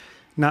that.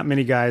 Not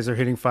many guys are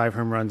hitting 5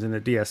 home runs in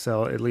the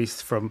DSL, at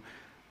least from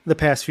the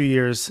past few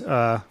years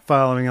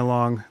following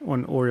along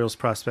when Orioles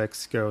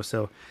prospects go.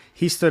 So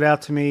he stood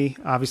out to me.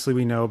 Obviously,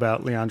 we know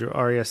about Leandro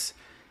Arias.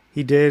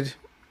 He did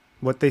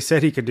what they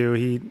said he could do.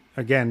 He,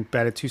 again,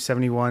 batted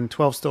 .271,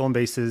 12 stolen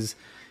bases,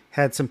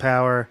 had some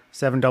power,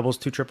 7 doubles,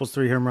 2 triples,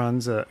 3 home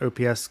runs,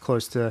 OPS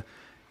close to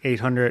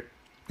 800.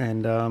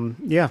 And,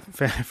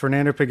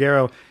 Fernando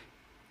Peguero,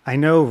 I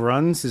know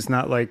runs is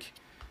not like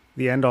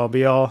the end-all,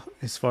 be-all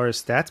as far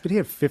as stats, but he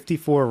had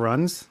 54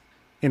 runs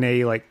in a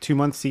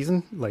 2-month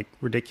season,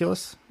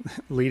 ridiculous,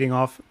 leading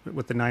off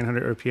with the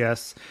 900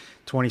 OPS,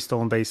 20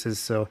 stolen bases.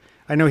 So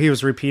I know he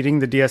was repeating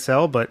the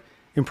DSL, but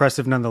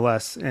impressive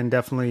nonetheless, and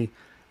definitely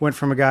went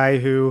from a guy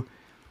who,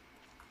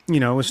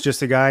 was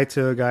just a guy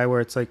to a guy where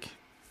it's like,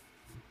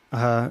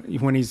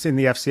 when he's in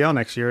the FCL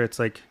next year, it's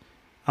like,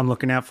 I'm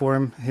looking out for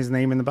him, his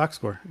name in the box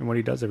score and what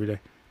he does every day.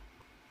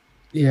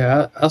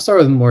 Yeah, I'll start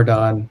with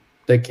Mordan,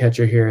 the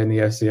catcher here in the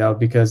FCL,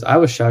 because I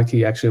was shocked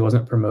he actually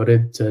wasn't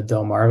promoted to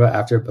Delmarva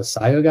after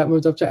Basayo got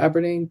moved up to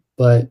Aberdeen.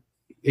 But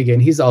again,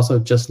 he's also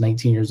just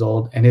 19 years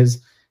old, and it's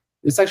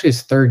actually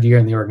his 3rd year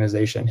in the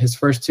organization. His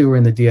first 2 were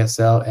in the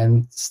DSL,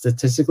 and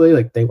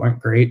statistically, they weren't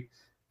great.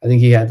 I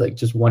think he had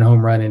just 1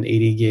 home run in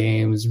 80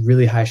 games,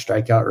 really high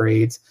strikeout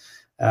rates.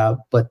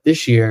 But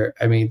this year,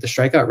 I mean, the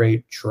strikeout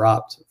rate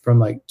dropped from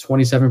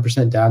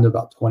 27% down to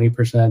about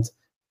 20%.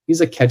 He's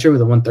a catcher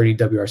with a 130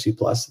 WRC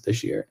plus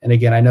this year. And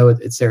again, I know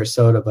it's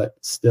Sarasota, but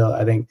still,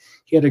 I think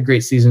he had a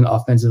great season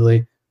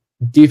offensively.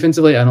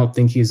 Defensively, I don't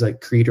think he's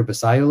Creed or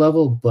Basayo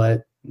level,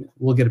 but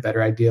we'll get a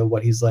better idea of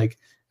what he's like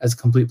as a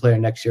complete player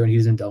next year when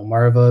he's in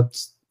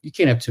Delmarva. You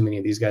can't have too many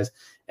of these guys.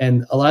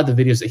 And a lot of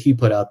the videos that he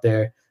put out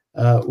there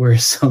were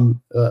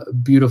some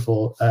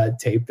beautiful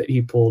tape that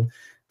he pulled,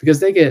 because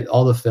they get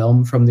all the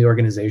film from the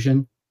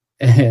organization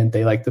and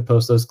they like to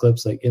post those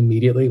clips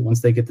immediately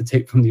once they get the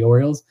tape from the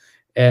Orioles.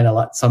 And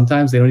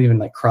sometimes they don't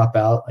even crop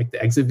out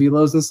the exit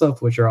velos and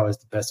stuff, which are always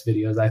the best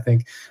videos, I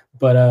think.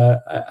 But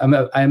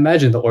I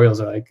imagine the Orioles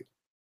are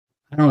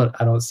I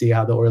don't see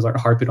how the Orioles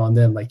aren't harping on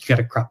them. You got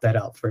to crop that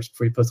out first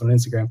before you post on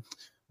Instagram.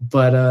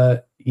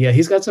 But yeah,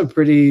 he's got some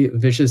pretty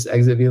vicious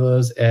exit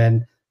velos,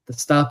 and the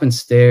stop and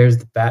stares,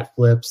 the bat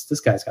flips. This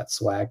guy's got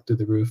swag through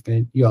the roof,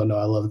 man. You all know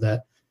I love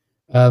that.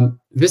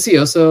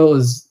 Vicioso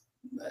was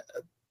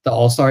the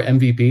All-Star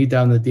MVP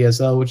down in the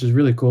DSL, which is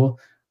really cool.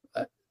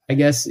 I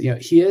guess,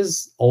 he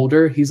is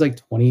older. He's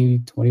 20,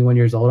 21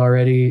 years old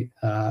already.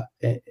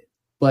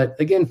 But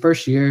again,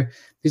 first year,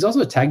 he's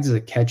also tagged as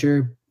a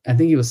catcher. I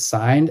think he was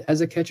signed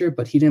as a catcher,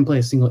 but he didn't play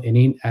a single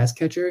inning as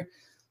catcher.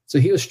 So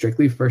he was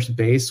strictly first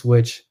base,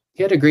 which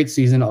he had a great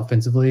season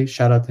offensively.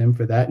 Shout out to him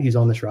for that. He's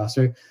on this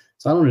roster.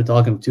 So I don't want to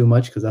dog him too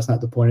much because that's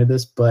not the point of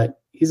this, but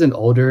he's an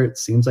older, it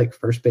seems like,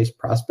 first base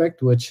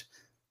prospect, which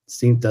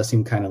does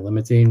seem kind of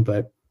limiting.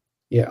 But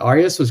yeah,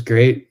 Arias was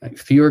great. Like,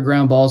 fewer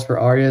ground balls for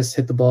Arias,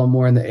 hit the ball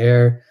more in the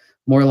air,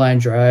 more line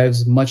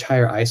drives, much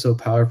higher ISO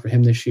power for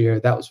him this year.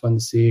 That was fun to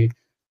see.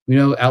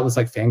 Outlets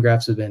like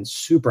Fangraphs have been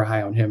super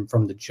high on him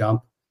from the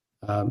jump,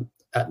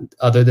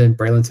 other than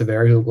Braylon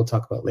Tavera, who we'll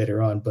talk about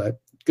later on.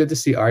 But good to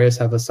see Arias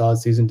have a solid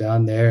season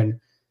down there. And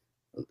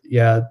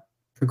yeah,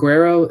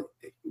 Peguero,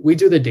 we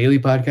do the daily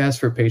podcast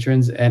for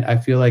patrons, and I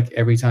feel like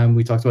every time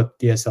we talked about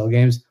DSL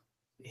games,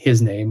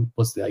 his name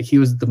was like, he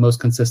was the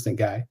most consistent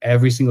guy.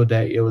 Every single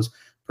day, it was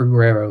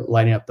Peguero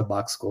lighting up the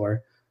box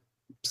score.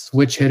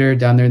 Switch hitter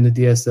down there in the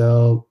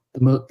DSL,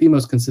 the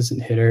most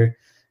consistent hitter.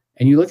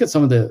 And you look at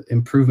some of the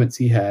improvements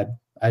he had.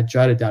 I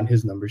jotted down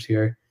his numbers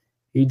here.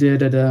 He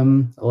did it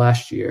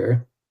last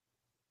year,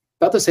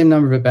 about the same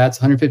number of at-bats,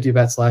 150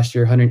 at-bats last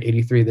year,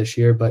 183 this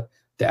year, but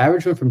the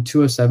average went from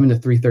 207 to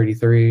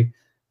 333,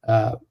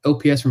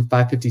 OPS from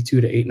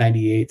 552 to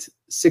 898,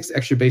 6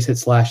 extra base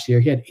hits last year.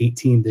 He had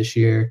 18 this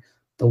year.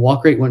 The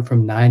walk rate went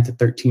from 9 to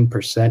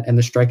 13%, and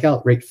the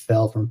strikeout rate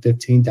fell from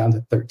 15 down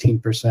to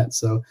 13%.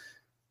 So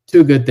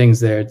 2 good things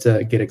there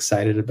to get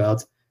excited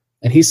about.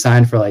 And he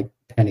signed for like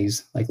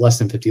pennies, like less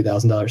than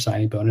 $50,000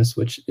 signing bonus,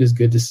 which is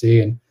good to see.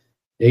 And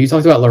yeah, you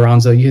talked about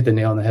Lorenzo. You hit the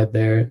nail on the head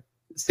there.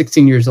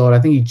 16 years old. I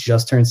think he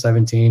just turned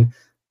 17.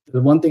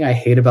 The one thing I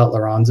hate about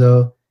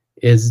Lorenzo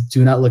is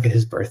do not look at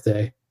his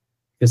birthday.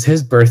 Because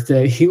his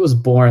birthday, he was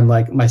born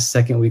like my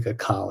second week of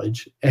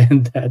college.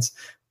 And that's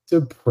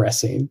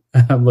depressing.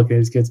 I'm looking at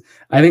his kids.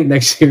 I think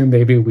next year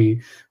maybe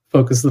we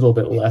focus a little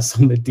bit less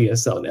on the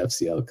DSL and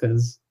FCL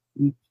because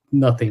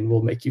nothing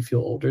will make you feel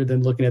older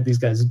than looking at these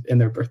guys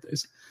and their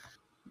birthdays.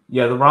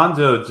 Yeah,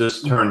 Lorenzo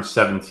just turned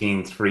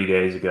 17 3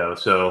 days ago,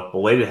 so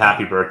belated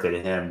happy birthday to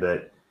him.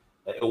 But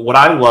what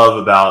I love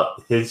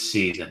about his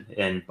season,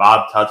 and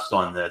Bob touched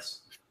on this,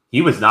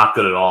 he was not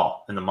good at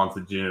all in the month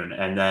of June.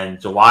 And then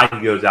July,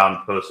 he goes out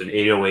and posts an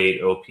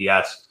 808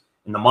 OPS.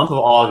 In the month of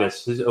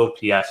August, his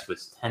OPS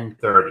was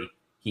 1030.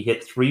 He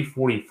hit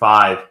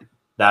 345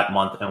 that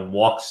month and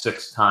walked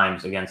 6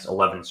 times against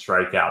 11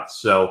 strikeouts.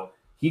 So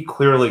he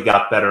clearly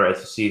got better as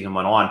the season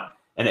went on.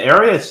 And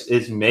Arias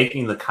is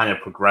making the kind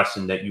of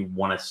progression that you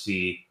want to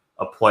see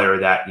a player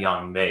that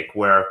young make,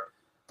 where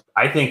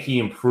I think he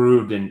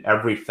improved in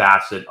every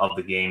facet of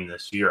the game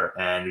this year.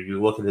 And if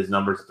you look at his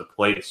numbers at the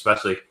plate,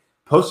 especially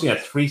posting a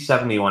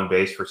 371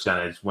 base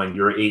percentage when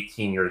you're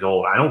 18 years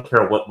old, I don't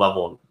care what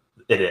level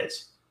it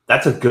is.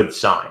 That's a good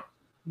sign.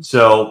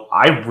 So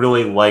I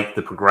really like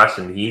the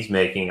progression he's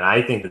making. And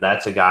I think that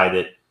that's a guy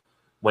that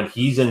when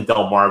he's in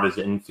Delmarva's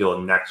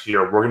infield next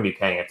year, we're going to be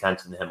paying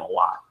attention to him a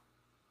lot.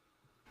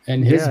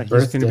 And his he's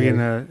going to be in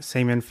the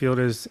same infield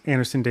as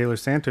Anderson De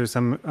Los Santos.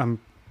 I'm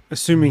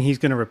assuming he's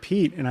going to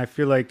repeat, and I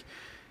feel like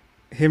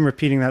him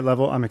repeating that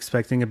level, I'm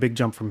expecting a big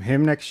jump from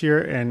him next year.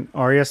 And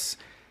Arias,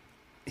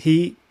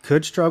 he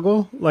could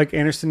struggle like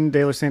Anderson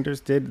De Los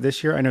Santos did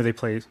this year. I know they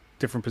play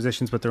different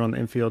positions, but they're on the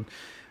infield.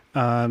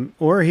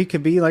 Or he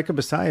could be like a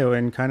Basayo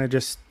and kind of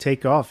just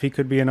take off. He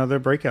could be another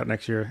breakout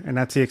next year. And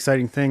that's the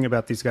exciting thing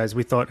about these guys.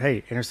 We thought,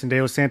 hey, Anderson De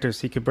Los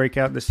Santos, he could break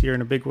out this year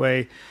in a big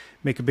way,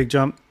 make a big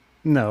jump.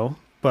 No,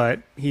 but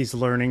he's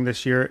learning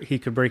this year. He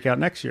could break out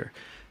next year.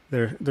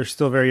 They're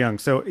still very young.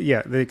 So,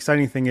 yeah, the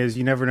exciting thing is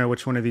you never know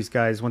which one of these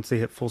guys, once they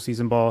hit full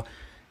season ball,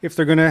 if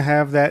they're going to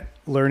have that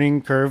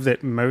learning curve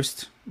that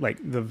most, like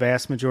the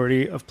vast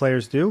majority of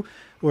players do,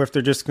 or if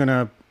they're just going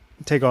to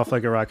take off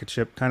like a rocket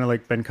ship, kind of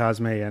like Ben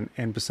Cosme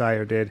and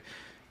Basayo did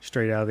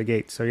straight out of the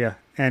gate. So, yeah.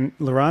 And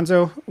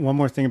Lorenzo, one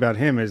more thing about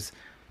him is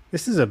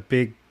this is a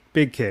big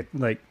kid,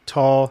 like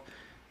tall.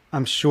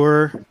 I'm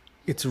sure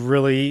it's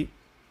really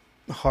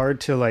hard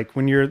to, like,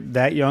 when you're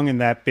that young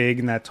and that big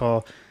and that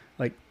tall,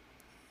 like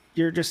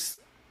you're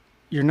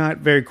not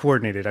very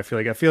coordinated. I feel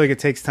like it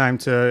takes time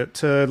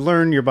to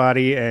learn your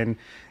body and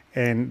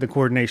the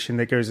coordination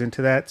that goes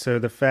into that. So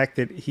the fact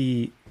that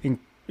he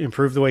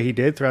improved the way he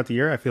did throughout the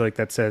year, I feel like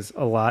that says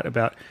a lot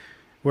about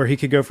where he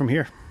could go from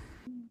here.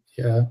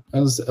 Yeah,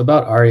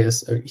 about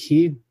Arias.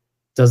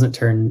 He'll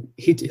turn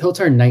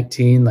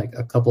 19 like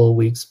a couple of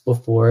weeks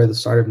before the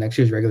start of next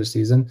year's regular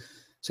season.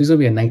 So he's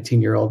going to be a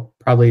 19-year-old,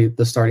 probably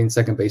the starting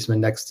second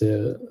baseman next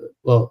to,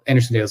 well,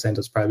 Anderson De Los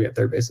Santos probably at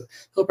third base.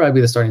 He'll probably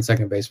be the starting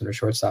second baseman or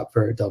shortstop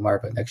for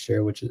Delmarva next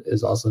year, which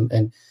is awesome.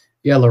 And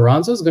yeah,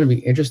 Lorenzo is going to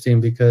be interesting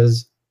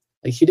because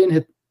like he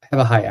didn't have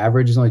a high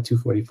average. He's only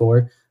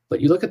 244.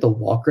 But you look at the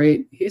walk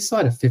rate, he still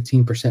had a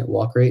 15%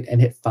 walk rate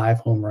and hit 5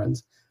 home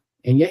runs.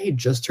 And yeah, he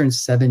just turned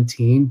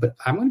 17, but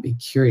I'm going to be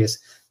curious.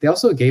 They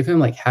also gave him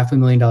like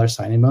 $500,000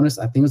 signing bonus.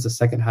 I think it was the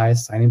second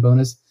highest signing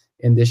bonus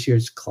in this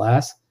year's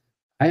class.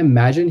 I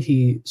imagine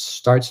he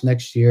starts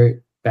next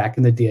year back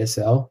in the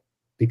DSL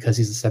because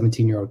he's a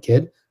 17-year-old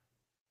kid.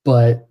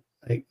 But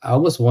like, I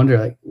almost wonder,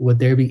 like, would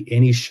there be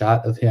any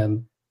shot of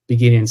him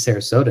beginning in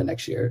Sarasota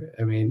next year?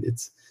 I mean,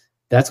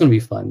 that's going to be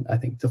fun, I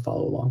think, to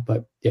follow along.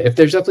 But yeah, if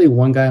there's definitely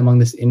one guy among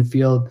this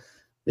infield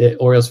that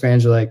Orioles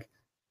fans are like,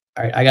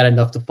 all right, I got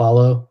enough to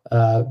follow.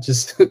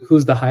 Just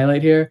who's the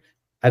highlight here?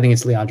 I think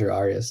it's Leandro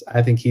Arias.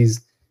 I think he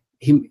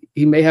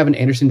may have an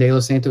Anderson De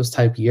Los Santos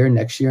type year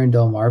next year in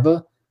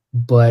Delmarva,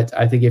 but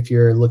I think if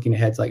you're looking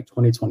ahead to like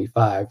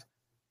 2025,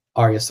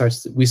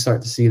 we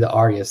start to see the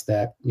Arias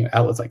that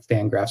outlets like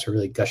Fangraphs are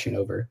really gushing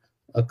over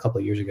a couple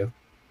of years ago.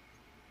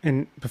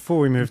 And before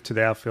we move to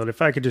the outfield,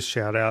 if I could just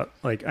shout out,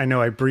 like I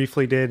know I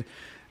briefly did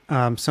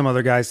some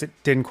other guys that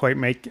didn't quite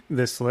make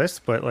this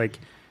list, but like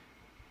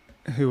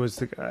who was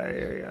the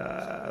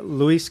guy?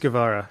 Luis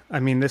Guevara. I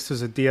mean, this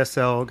was a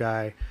DSL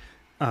guy,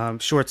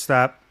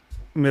 shortstop,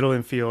 middle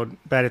infield,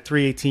 batted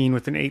 .318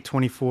 with an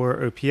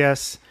 .824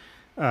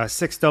 OPS,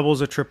 6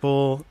 doubles, a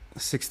triple,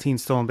 16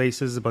 stolen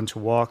bases, a bunch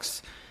of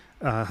walks.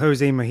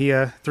 Jose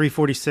Mejia,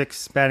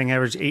 .346, batting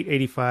average,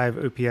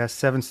 .885 OPS,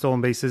 7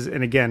 stolen bases.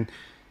 And again,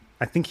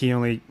 I think he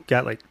only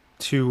got like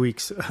 2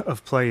 weeks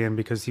of play in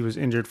because he was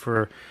injured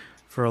for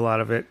a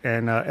lot of it.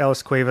 And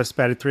Ellis Cuevas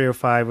batted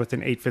 .305 with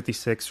an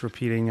 .856,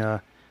 repeating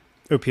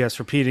OPS,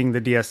 repeating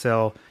the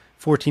DSL,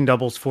 14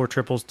 doubles, 4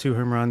 triples, 2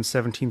 home runs,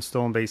 17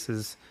 stolen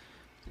bases.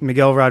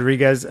 Miguel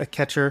Rodriguez, a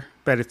catcher,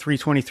 batted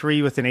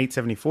 .323 with an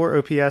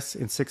 .874 OPS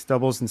and 6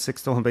 doubles and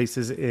 6 stolen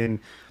bases in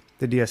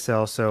the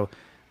DSL. So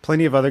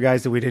plenty of other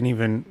guys that we didn't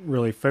even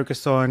really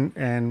focus on.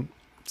 And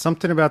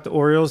something about the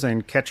Orioles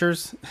and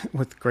catchers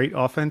with great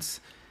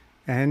offense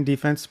and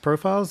defense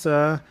profiles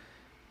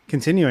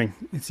continuing,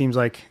 it seems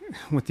like,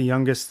 with the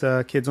youngest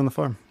kids on the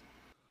farm.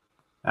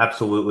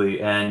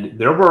 Absolutely. And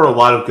there were a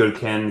lot of good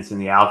candidates in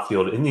the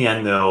outfield. In the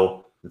end,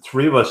 though, the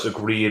three of us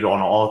agreed on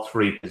all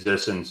 3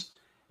 positions.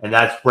 And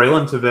that's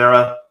Braylon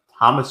Tavera,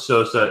 Thomas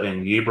Sosa,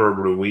 and Yeber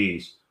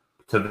Ruiz.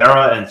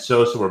 Tavera and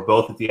Sosa were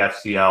both at the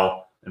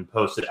FCL and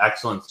posted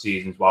excellent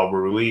seasons, while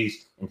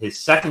Ruiz, in his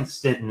second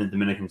stint in the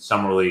Dominican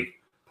Summer League,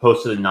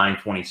 posted a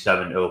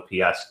 .927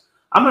 OPS.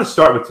 I'm going to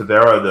start with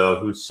Tavera, though,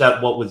 who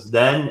set what was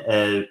then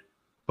a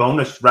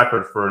bonus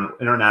record for an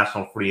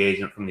international free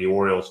agent from the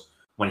Orioles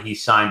when he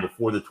signed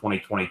before the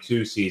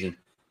 2022 season.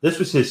 This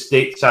was his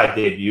stateside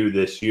debut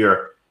this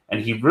year,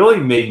 and he really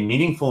made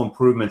meaningful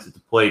improvements at the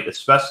plate,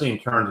 especially in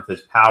terms of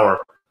his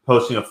power,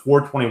 posting a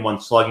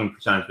 .421 slugging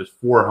percentage with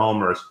 4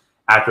 homers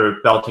after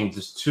belting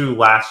just 2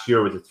 last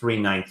year with a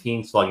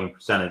 .319 slugging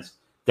percentage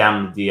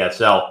down in the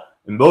DSL.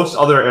 In most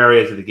other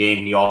areas of the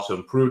game, he also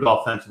improved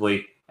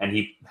offensively, and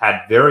he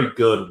had very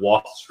good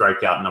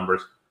walk-to-strikeout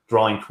numbers,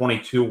 drawing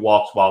 22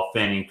 walks while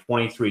fanning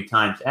 23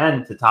 times,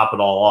 and to top it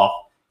all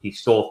off, he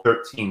stole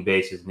 13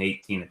 bases in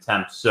 18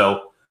 attempts.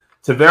 So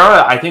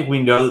Tavera, I think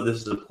we know that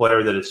this is a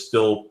player that is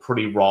still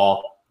pretty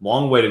raw,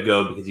 long way to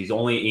go because he's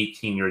only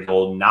 18 years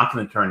old, not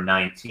going to turn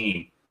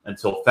 19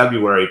 until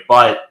February,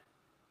 but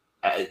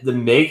the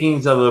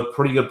makings of a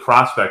pretty good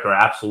prospect are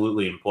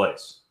absolutely in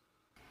place.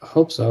 I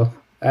hope so.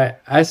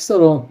 I still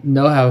don't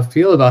know how I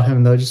feel about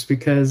him, though, just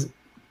because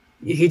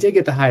he did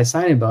get the highest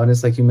signing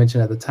bonus, like you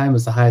mentioned at the time,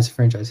 was the highest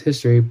franchise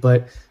history,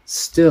 but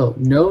still,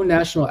 no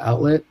national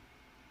outlet.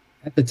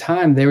 At the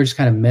time, they were just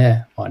kind of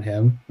meh on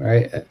him,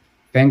 right?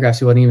 Fangraphs,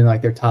 he wasn't even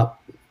like their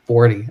top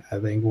 40, I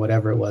think,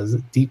 whatever it was,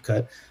 deep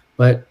cut.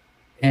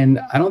 And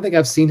I don't think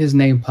I've seen his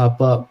name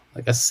pop up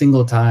like a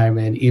single time,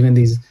 and even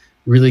these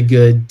really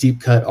good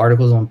deep cut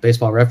articles on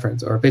Baseball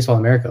Reference or Baseball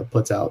America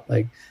puts out,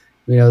 like,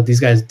 these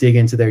guys dig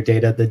into their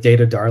data, the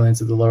data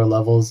darlings at the lower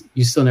levels.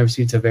 You still never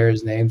see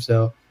Tavera's name.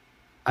 So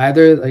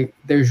either like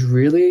there's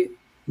really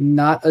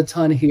not a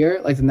ton here,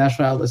 like the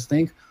national outlets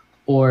think,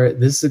 or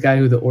this is a guy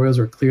who the Orioles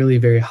were clearly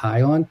very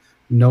high on.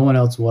 No one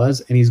else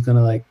was, and he's going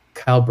to like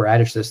Kyle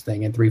Bradish this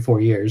thing in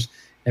 3-4 years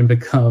and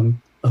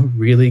become a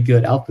really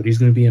good output. He's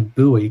going to be in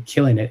Bowie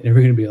killing it, and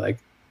we're going to be like,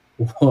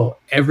 whoa,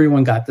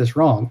 everyone got this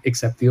wrong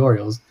except the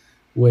Orioles,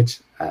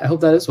 which I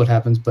hope that is what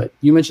happens. But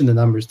you mentioned the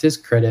numbers. To his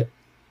credit,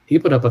 he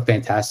put up a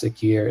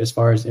fantastic year as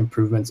far as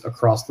improvements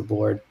across the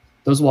board.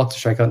 Those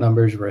walk-to-strikeout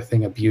numbers were a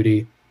thing of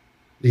beauty.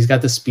 He's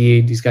got the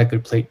speed. He's got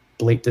good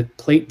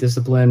plate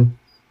discipline.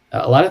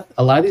 A lot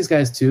of these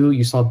guys too,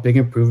 you saw big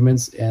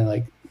improvements in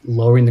like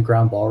lowering the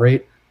ground ball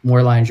rate,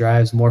 more line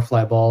drives, more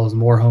fly balls,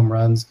 more home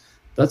runs.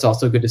 That's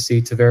also good to see.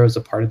 Tavera was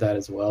a part of that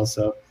as well.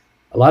 So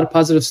a lot of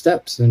positive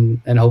steps, and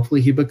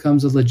hopefully he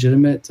becomes a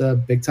legitimate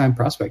big time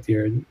prospect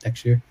here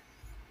next year.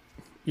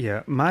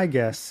 Yeah, my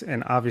guess,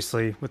 and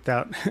obviously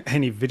without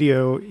any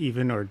video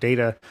even or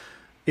data,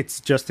 it's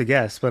just a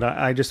guess, but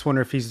I just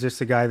wonder if he's just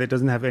a guy that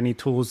doesn't have any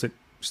tools that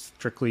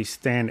strictly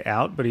stand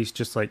out, but he's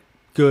just like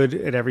good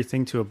at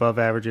everything to above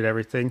average at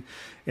everything,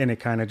 and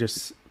it kind of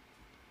just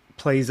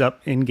plays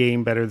up in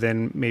game better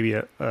than maybe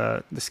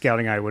the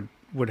scouting eye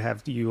would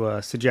have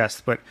you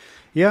suggest. But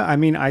yeah, I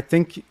mean, I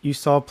think you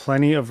saw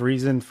plenty of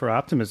reason for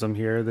optimism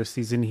here this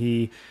season.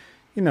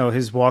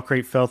 His walk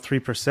rate fell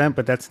 3%,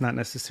 but that's not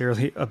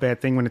necessarily a bad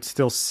thing when it's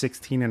still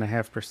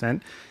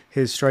 16.5%.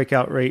 His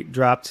strikeout rate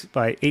dropped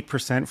by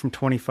 8% from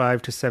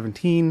 25 to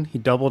 17. He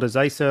doubled his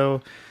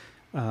ISO,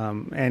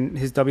 and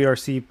his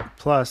WRC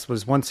plus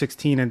was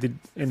 116 in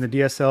the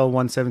DSL,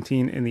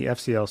 117 in the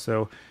FCL.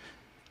 So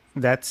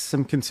that's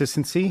some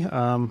consistency.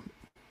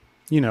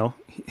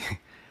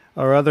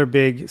 our other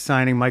big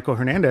signing, Michael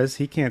Hernandez,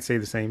 he can't say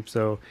the same.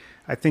 So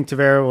I think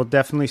Tavera will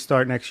definitely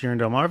start next year in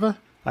Delmarva.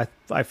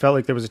 I felt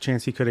like there was a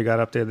chance he could have got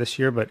up there this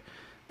year, but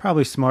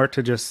probably smart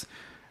to just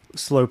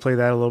slow play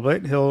that a little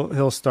bit.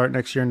 He'll start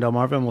next year in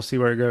Delmarva, and we'll see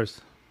where it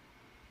goes.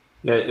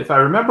 Yeah, if I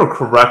remember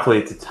correctly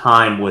at the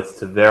time with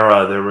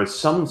Tavera, there was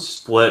some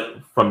split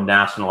from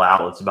national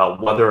outlets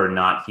about whether or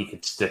not he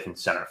could stick in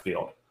center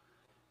field.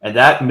 And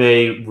that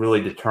may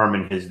really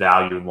determine his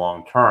value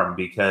long term,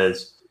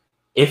 because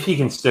if he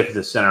can stick as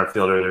a center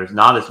fielder, there's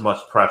not as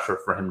much pressure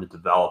for him to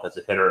develop as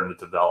a hitter and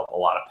to develop a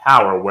lot of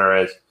power.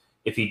 Whereas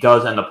if he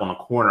does end up on a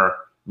corner,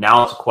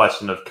 now it's a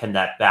question of, can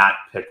that bat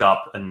pick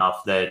up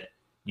enough that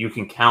you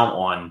can count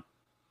on,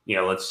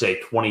 let's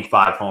say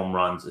 25 home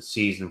runs a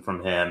season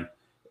from him.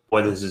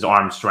 What is his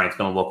arm strength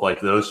going to look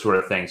like? Those sort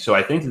of things. So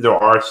I think that there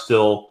are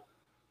still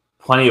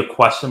plenty of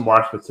question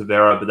marks with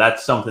Tavera, but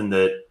that's something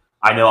that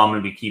I know I'm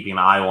going to be keeping an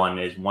eye on,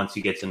 is once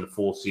he gets into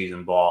full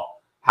season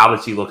ball, how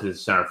does he look as a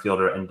center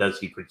fielder, and does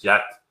he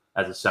project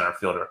as a center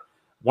fielder?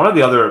 One of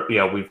the other,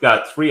 we've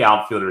got 3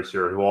 outfielders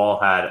here who all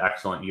had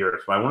excellent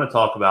years, but I want to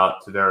talk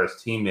about Tavera's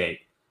teammate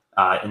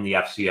in the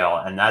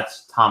FCL, and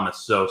that's Thomas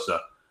Sosa.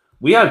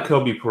 We had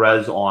Kobe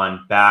Perez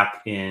on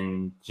back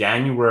in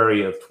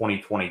January of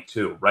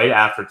 2022, right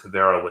after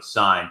Tavera was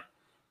signed.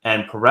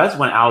 And Perez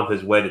went out of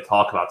his way to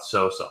talk about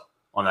Sosa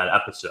on that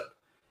episode.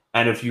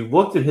 And if you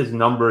looked at his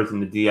numbers in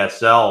the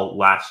DSL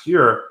last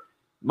year,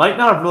 might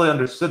not have really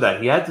understood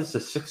that. He had just a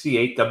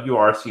 68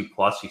 WRC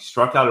plus. He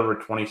struck out over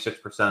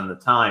 26% of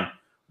the time,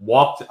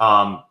 walked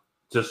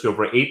just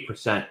over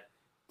 8%.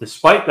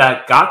 Despite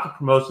that, got the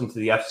promotion to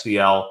the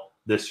FCL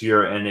this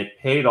year, and it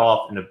paid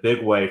off in a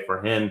big way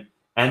for him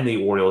and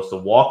the Orioles. The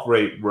walk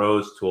rate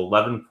rose to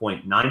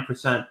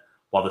 11.9%,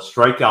 while the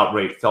strikeout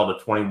rate fell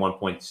to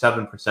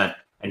 21.7%,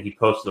 and he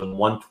posted a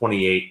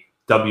 128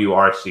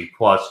 WRC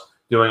plus.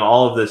 Doing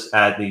all of this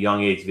at the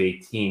young age of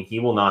 18. He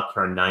will not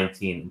turn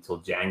 19 until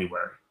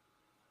January.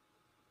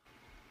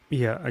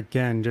 Yeah,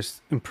 again,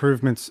 just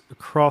improvements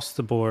across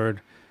the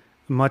board.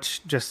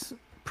 Much just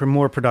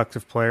more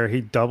productive player.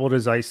 He doubled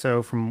his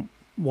ISO from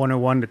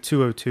 101 to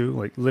 202,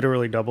 like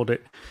literally doubled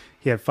it.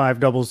 He had 5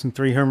 doubles and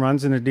 3 home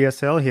runs in the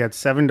DSL. He had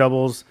 7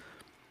 doubles,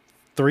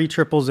 3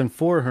 triples, and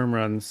 4 home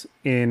runs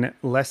in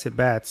less at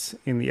bats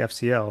in the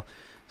FCL.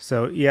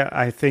 So yeah,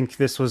 I think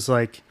this was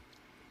like,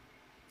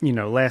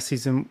 last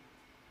season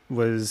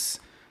was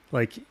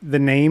like the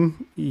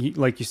name,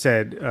 like you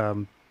said,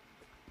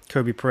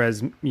 Kobe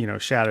Perez,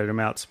 shouted him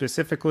out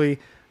specifically.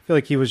 I feel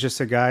like he was just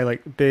a guy,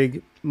 like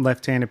big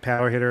left-handed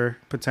power hitter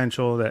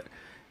potential that,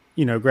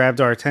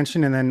 grabbed our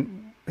attention. And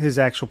then his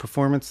actual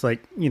performance,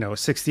 like, a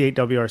 68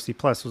 WRC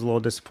plus was a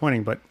little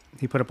disappointing, but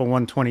he put up a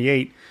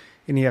 128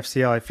 in the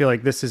FCL. I feel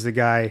like this is the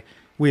guy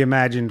we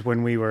imagined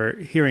when we were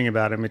hearing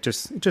about him. It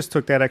just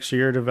took that extra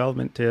year of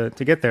development to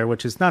get there,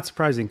 which is not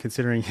surprising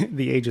considering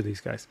the age of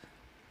these guys.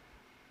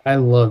 I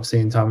love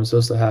seeing Thomas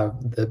Sosa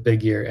have the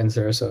big year in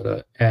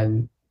Sarasota,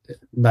 and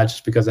not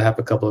just because I have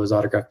a couple of his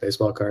autographed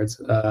baseball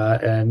cards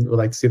and would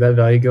like to see that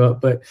value go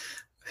up, but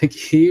like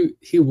he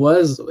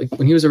was, like,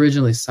 when he was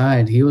originally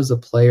signed, he was a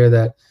player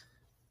that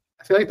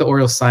I feel like the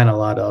Orioles sign a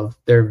lot of.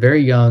 They're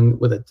very young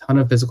with a ton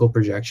of physical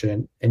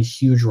projection and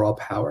huge raw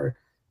power.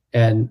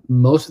 And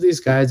most of these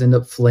guys end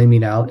up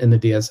flaming out in the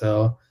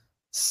DSL.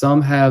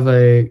 Some have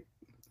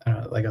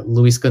like a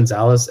Luis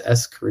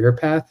Gonzalez-esque career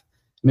path.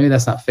 Maybe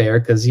that's not fair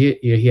because he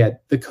had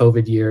the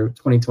COVID year.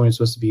 2020 is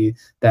supposed to be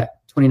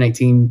that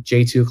 2019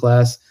 J2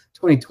 class.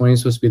 2020 is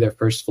supposed to be their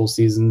first full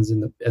seasons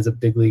as a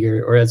big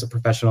leaguer or as a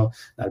professional,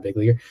 not a big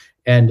leaguer.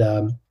 And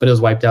but it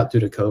was wiped out due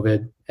to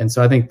COVID. And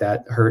so I think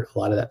that hurt a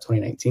lot of that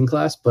 2019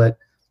 class. But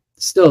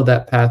still,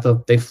 that path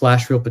of they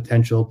flash real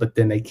potential, but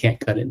then they can't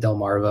cut it in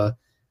Delmarva.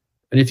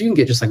 And if you can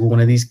get just like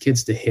one of these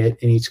kids to hit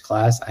in each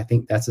class, I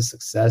think that's a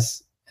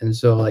success. And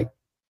so like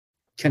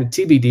kind of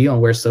TBD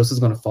on where Sosa is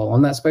going to fall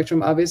on that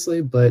spectrum,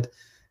 obviously. But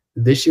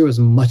this year was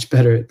much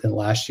better than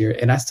last year.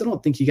 And I still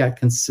don't think he got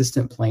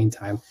consistent playing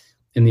time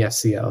in the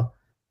FCL.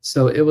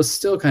 So it was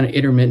still kind of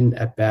intermittent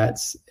at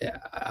bats.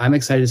 I'm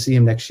excited to see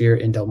him next year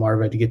in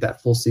Delmarva to get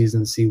that full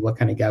season, see what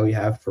kind of guy we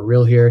have for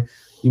real here.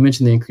 You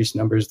mentioned the increased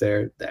numbers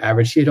there. The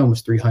average, he hit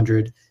almost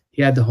 300.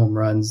 He had the home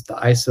runs. The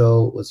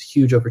ISO was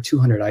huge, over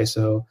 200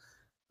 ISO.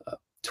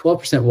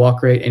 12%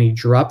 walk rate, and he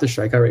dropped the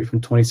strikeout rate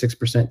from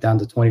 26% down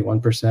to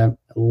 21%.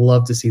 I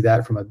love to see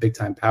that from a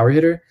big-time power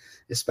hitter,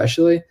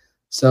 especially.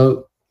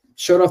 So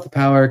showed off the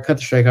power, cut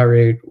the strikeout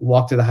rate,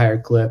 walked at a higher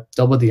clip,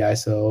 doubled the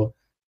ISO.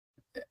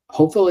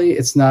 Hopefully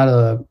it's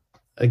not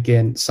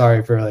again,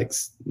 sorry for like,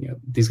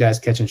 these guys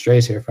catching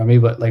strays here from me,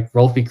 but like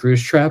Rolfie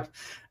Cruz trap.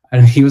 I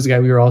know he was a guy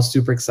we were all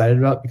super excited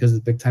about because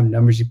of the big-time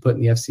numbers he put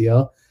in the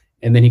FCL.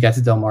 And then he got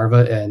to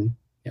Delmarva, and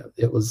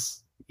it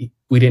was,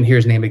 we didn't hear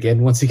his name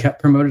again once he got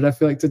promoted, I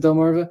feel like, to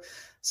Delmarva.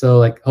 So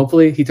like,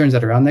 hopefully he turns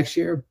that around next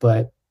year,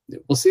 but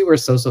we'll see where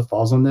Sosa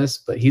falls on this.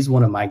 But he's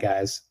one of my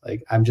guys.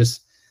 Like,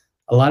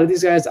 a lot of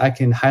these guys, I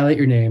can highlight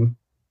your name.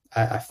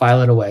 I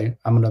file it away.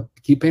 I'm going to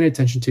keep paying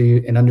attention to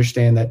you and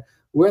understand that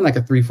we're in like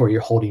a 3-4 year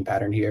holding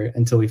pattern here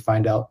until we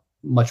find out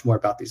much more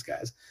about these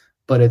guys.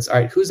 but it's all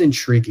right, who's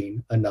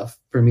intriguing enough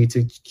for me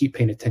to keep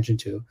paying attention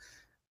to?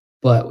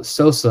 But with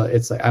Sosa,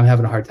 it's like I'm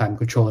having a hard time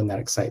controlling that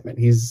excitement.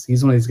 He's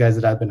one of these guys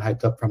that I've been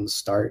hyped up from the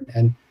start,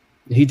 and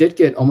he did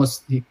get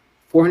almost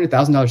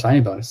 $400,000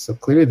 signing bonus. So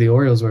clearly the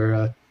Orioles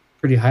were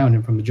pretty high on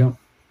him from the jump.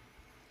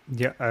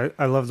 Yeah,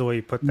 I love the way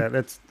you put that.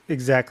 That's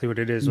exactly what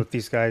it is with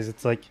these guys.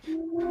 It's like,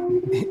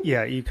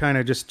 yeah, you kind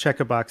of just check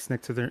a box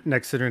next to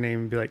their name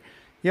and be like,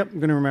 yep, I'm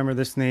going to remember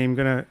this name.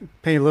 Going to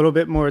pay a little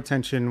bit more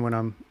attention when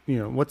I'm,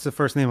 what's the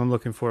first name I'm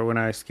looking for when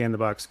I scan the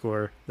box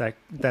score, that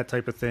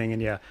type of thing.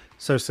 And yeah,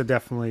 Sosa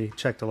definitely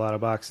checked a lot of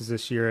boxes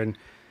this year. And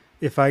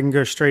if I can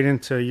go straight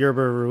into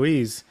Yerber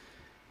Ruiz,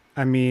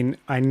 I mean,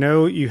 I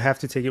know you have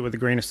to take it with a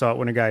grain of salt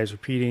when a guy is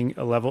repeating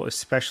a level,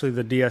 especially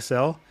the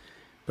DSL.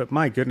 But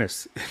my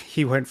goodness,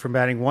 he went from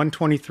batting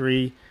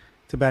 123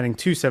 to batting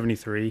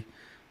 273,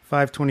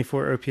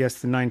 524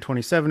 OPS to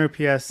 927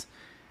 OPS.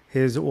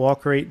 His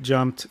walk rate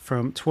jumped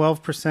from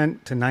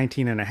 12% to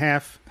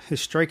 19.5%. His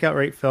strikeout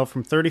rate fell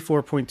from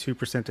 34.2% to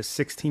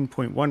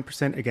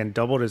 16.1%. Again,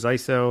 doubled his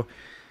ISO,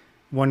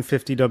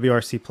 150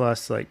 WRC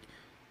plus. Like,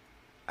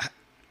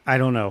 I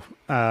don't know.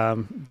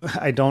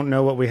 I don't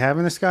know what we have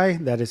in this guy.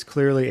 That is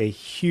clearly a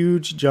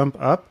huge jump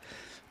up.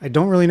 I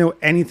don't really know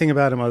anything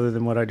about him other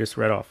than what I just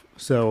read off.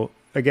 So,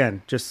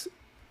 again, just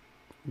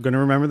going to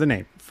remember the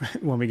name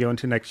when we go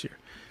into next year.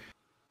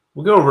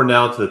 We'll go over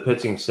now to the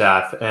pitching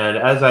staff. And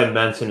as I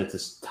mentioned at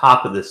the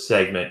top of this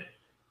segment,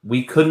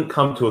 we couldn't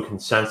come to a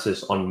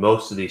consensus on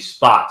most of these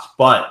spots,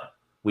 but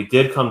we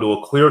did come to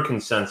a clear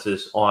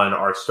consensus on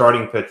our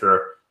starting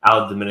pitcher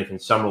out of the Dominican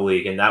Summer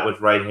League, and that was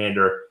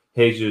right-hander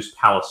Jesus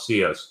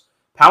Palacios.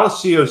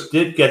 Palacios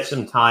did get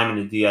some time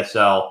in the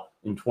DSL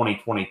in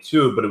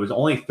 2022, but it was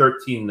only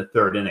 13 in the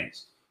third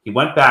innings. He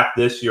went back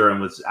this year and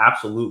was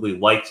absolutely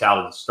lights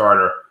out as a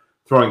starter,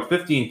 throwing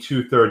 15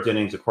 2/3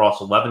 innings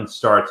across 11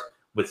 starts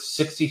with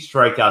 60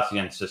 strikeouts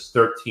against just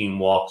 13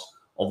 walks.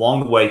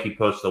 Along the way, he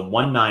posted a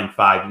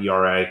 1.95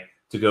 ERA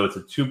to go to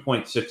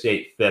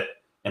 2.68 FIP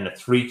and a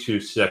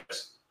 3.26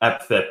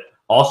 FFIP.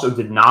 Also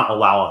did not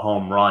allow a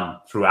home run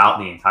throughout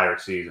the entire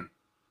season.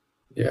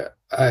 Yeah,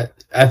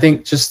 I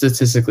think just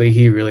statistically,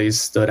 he really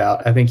stood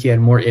out. I think he had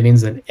more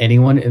innings than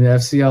anyone in the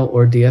FCL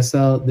or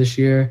DSL this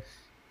year.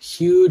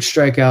 Huge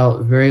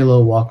strikeout, very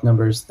low walk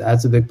numbers.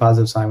 That's a big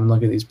positive sign when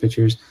looking at these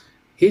pitchers.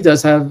 He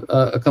does have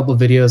a couple of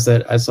videos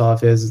that I saw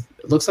of his.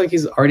 It looks like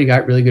he's already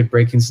got really good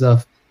breaking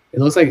stuff. It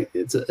looks like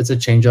it's a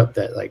changeup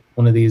that like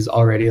one of these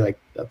already like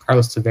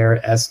Carlos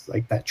Tavera-esque,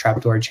 like that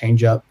trapdoor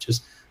changeup.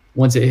 Just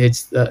once it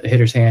hits the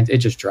hitter's hand, it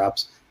just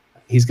drops.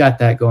 He's got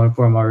that going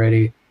for him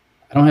already.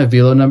 I don't have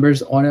velo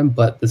numbers on him,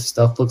 but the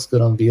stuff looks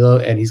good on velo,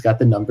 and he's got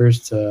the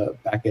numbers to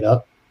back it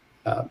up.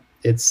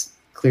 It's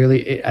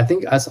clearly, I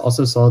think I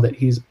also saw that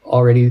he's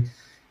already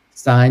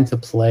signed to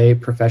play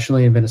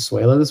professionally in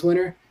Venezuela this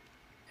winter.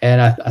 And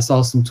I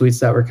saw some tweets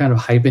that were kind of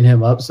hyping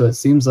him up. So it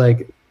seems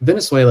like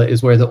Venezuela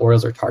is where the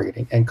Orioles are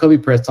targeting. And Kobe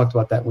Perez talked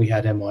about that when we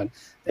had him on,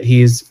 that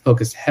he's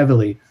focused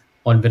heavily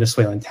on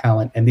Venezuelan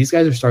talent. And these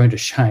guys are starting to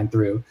shine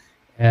through.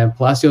 And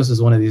Palacios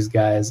is one of these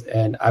guys.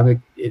 And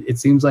it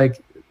seems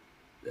like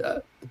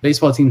the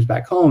baseball teams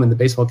back home and the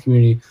baseball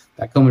community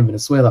back home in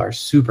Venezuela are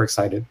super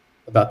excited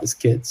about this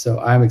kid. So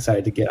I'm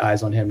excited to get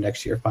eyes on him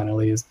next year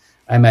finally. As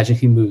I imagine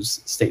he moves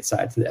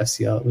stateside to the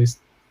FCL at least.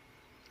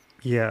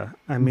 Yeah,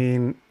 I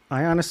mean,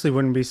 I honestly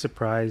wouldn't be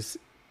surprised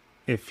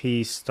if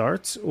he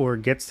starts or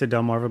gets to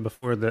Delmarva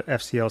before the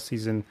FCL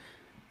season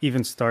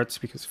even starts,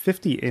 because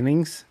 50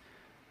 innings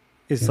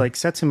is like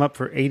sets him up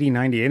for 80,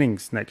 90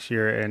 innings next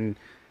year. And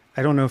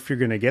I don't know if you're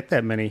going to get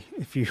that many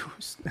if you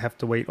have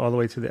to wait all the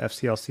way to the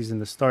FCL season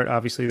to start.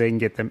 Obviously, they can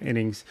get them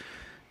innings,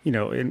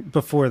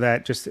 before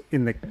that, just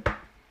in the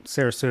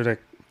Sarasota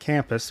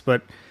campus.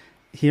 But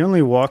he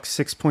only walked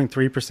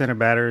 6.3% of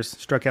batters,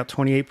 struck out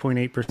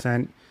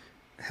 28.8%.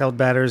 Held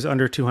batters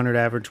under 200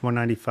 average,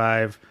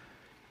 195.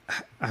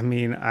 I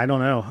mean, I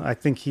don't know. I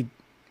think he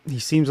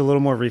seems a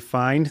little more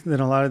refined than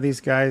a lot of these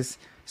guys,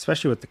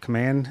 especially with the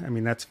command. I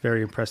mean, that's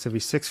very impressive.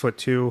 He's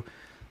 6'2".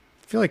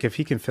 I feel like if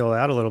he can fill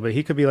out a little bit,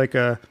 he could be like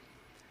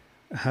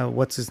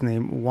what's his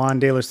name? Juan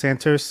De Los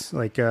Santos,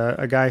 like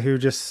a guy who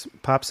just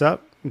pops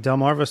up.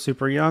 Delmarva,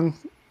 super young.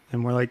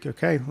 And we're like,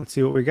 okay, let's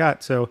see what we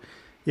got. So,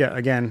 yeah,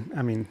 again,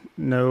 I mean,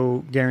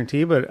 no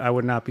guarantee, but I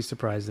would not be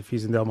surprised if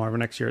he's in Delmarva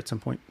next year at some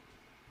point.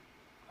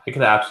 I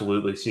could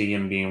absolutely see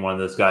him being one of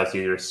those guys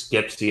who either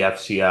skips the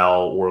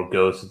FCL or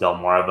goes to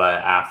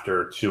Delmarva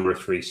after 2 or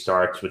 3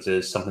 starts, which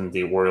is something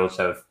the Orioles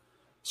have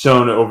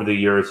shown over the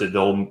years, that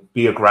they'll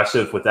be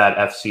aggressive with that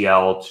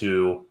FCL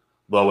to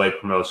low A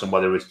promotion,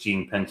 whether it was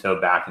Gene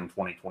Pinto back in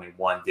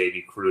 2021,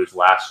 Davey Cruz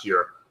last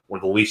year, or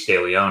the Luis De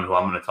Leon, who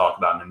I'm going to talk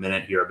about in a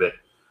minute here. But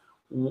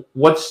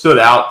what stood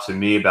out to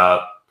me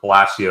about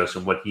Palacios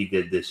and what he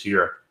did this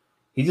year,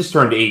 he just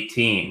turned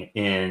 18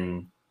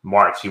 in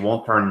March. He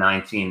won't turn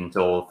 19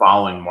 until the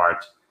following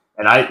March.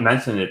 And I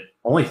mentioned it,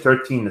 only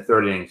 13 to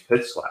 30 innings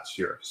pitched last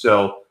year.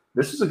 So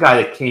this is a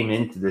guy that came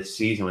into this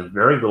season with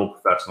very little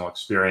professional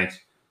experience,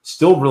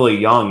 still really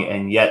young,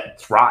 and yet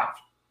thrived.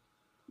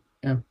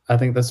 Yeah, I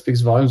think that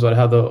speaks volumes about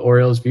how the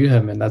Orioles view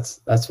him, and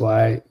that's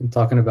why I'm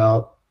talking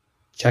about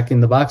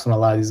checking the box on a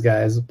lot of these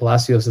guys.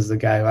 Palacios is the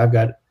guy who I've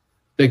got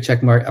big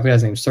check mark. I've got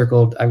his name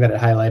circled. I've got it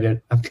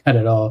highlighted. I've got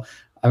it all.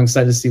 I'm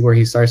excited to see where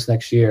he starts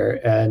next year.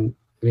 And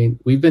I mean,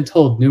 we've been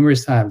told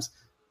numerous times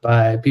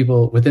by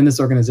people within this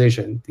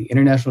organization, the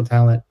international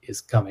talent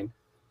is coming.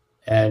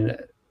 And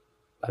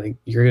I think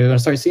you're going to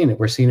start seeing it.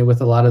 We're seeing it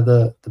with a lot of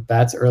the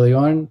bats early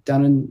on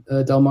down in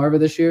Delmarva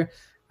this year.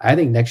 I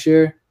think next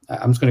year,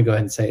 I'm just going to go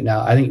ahead and say it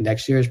now. I think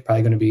next year is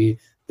probably going to be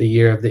the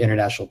year of the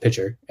international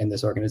pitcher in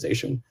this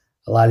organization.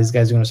 A lot of these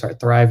guys are going to start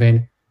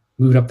thriving,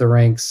 moving up the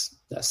ranks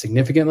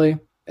significantly,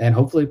 and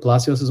hopefully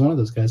Palacios is one of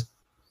those guys.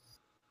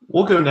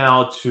 We'll go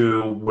now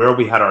to where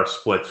we had our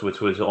splits,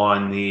 which was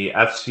on the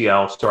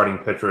FCL starting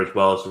pitcher as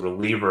well as the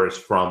relievers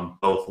from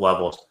both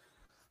levels.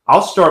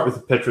 I'll start with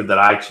the pitcher that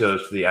I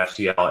chose for the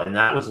FCL, and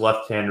that was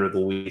left-hander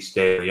Luis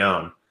De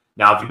Leon.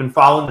 Now, if you've been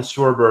following the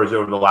Shorebirds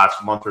over the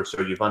last month or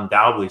so, you've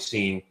undoubtedly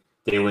seen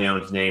De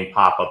Leon's name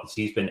pop up.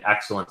 He's been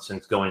excellent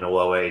since going to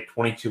low A.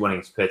 22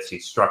 innings pitched. He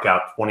struck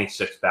out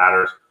 26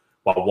 batters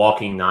while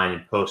walking 9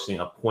 and posting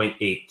a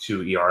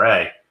 .82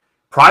 ERA.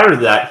 Prior to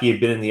that, he had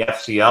been in the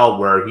FCL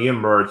where he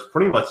emerged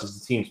pretty much as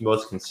the team's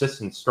most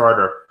consistent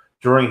starter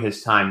during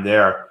his time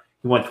there.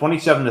 He went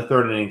 27 to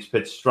 30 innings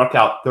pitched, struck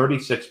out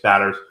 36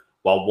 batters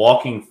while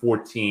walking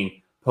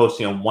 14,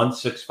 posting a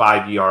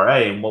 1.65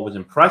 ERA. And what was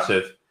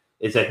impressive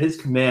is that his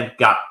command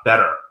got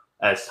better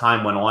as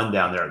time went on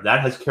down there.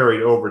 That has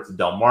carried over to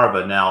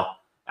Delmarva. Now,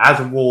 as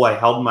a rule, I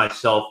held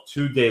myself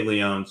to De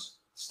Leon's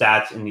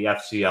stats in the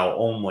FCL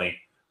only,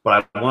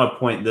 but I want to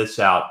point this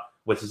out,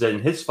 which is that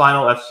in his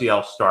final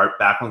FCL start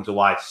back on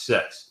July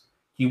 6th,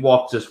 he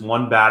walked just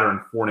 1 batter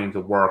in 4 innings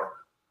of work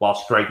while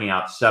striking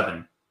out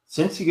 7.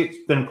 Since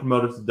he's been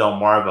promoted to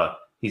Delmarva,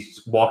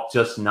 he's walked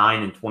just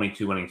 9 in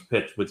 22 innings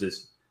pitched, which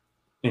is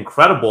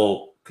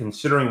incredible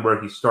considering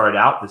where he started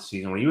out this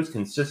season, where he was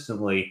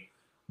consistently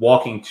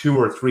walking 2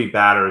 or 3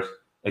 batters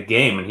a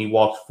game, and he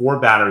walked 4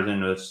 batters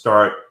into a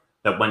start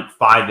that went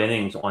 5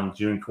 innings on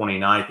June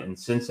 29th, and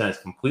since then has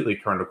completely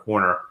turned a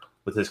corner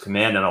with his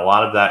command, and a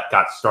lot of that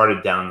got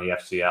started down in the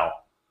FCL.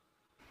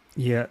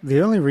 Yeah, the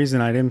only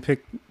reason I didn't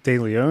pick De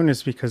Leon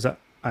is because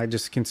I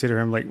just consider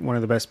him like one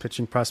of the best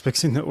pitching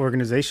prospects in the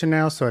organization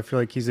now, so I feel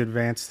like he's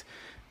advanced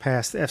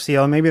past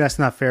FCL. Maybe that's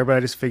not fair, but I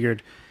just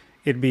figured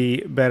it'd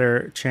be a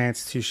better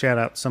chance to shout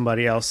out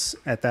somebody else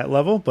at that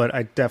level, but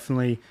I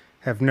definitely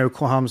have no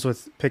qualms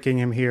with picking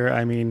him here.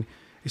 I mean,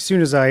 as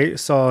soon as I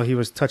saw he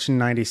was touching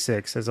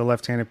 96 as a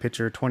left-handed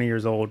pitcher, 20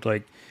 years old,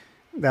 like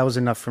that was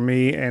enough for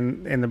me.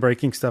 And the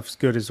breaking stuff's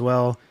good as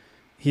well.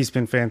 He's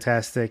been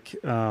fantastic.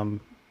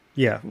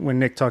 Yeah, when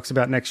Nick talks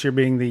about next year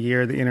being the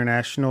year the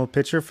international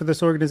pitcher for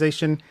this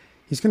organization,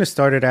 he's going to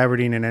start at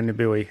Aberdeen and end at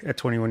Bowie at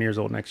 21 years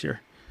old next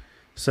year.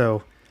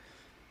 So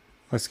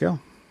let's go.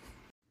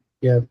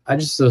 Yeah, I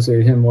just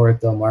associated him more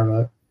with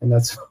Delmarva, and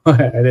that's why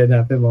I didn't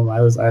have him on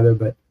my list either.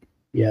 But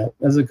yeah,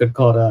 that's a good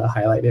call to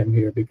highlight him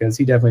here because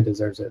he definitely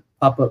deserves it.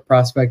 Pop-up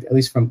prospect, at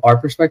least from our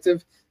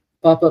perspective,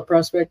 pop-up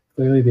prospect.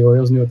 Clearly, the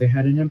Orioles knew what they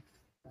had in him.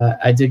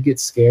 I did get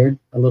scared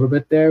a little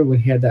bit there when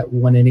he had that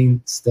 1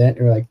 inning stint,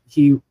 or like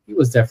he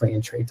was definitely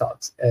in trade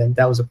talks, and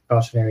that was a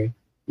precautionary.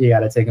 You got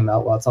to take him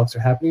out while talks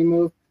are happening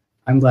move.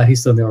 I'm glad he's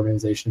still in the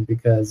organization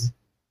because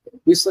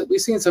we've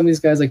seen some of these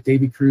guys like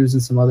Davey Cruz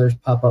and some others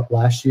pop up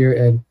last year,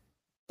 and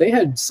they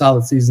had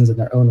solid seasons in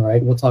their own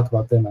right. We'll talk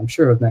about them, I'm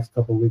sure, over the next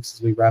couple of weeks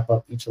as we wrap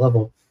up each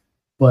level.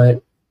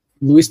 But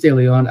Luis De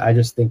Leon, I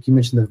just think you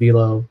mentioned the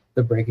velo,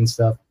 the breaking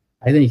stuff.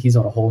 I think he's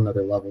on a whole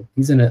nother level.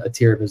 He's in a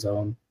tier of his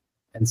own.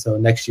 And so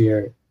next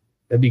year,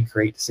 that'd be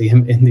great to see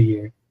him in the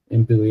year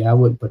in Bowie. I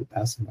wouldn't put it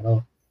past him at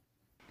all.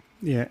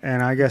 Yeah,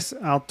 and I guess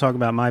I'll talk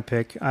about my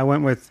pick. I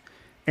went with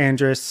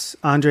Andres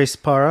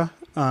Parra.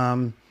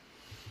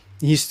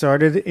 He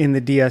started in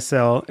the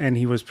DSL, and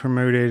he was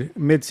promoted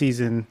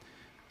midseason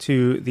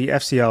to the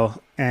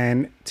FCL.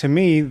 And to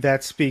me,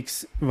 that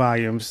speaks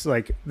volumes.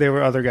 Like, there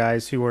were other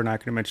guys who we're not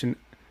going to mention.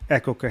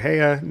 Echo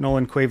Correa,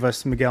 Nolan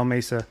Cuevas, Miguel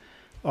Mesa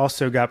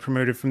also got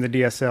promoted from the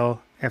DSL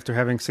after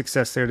having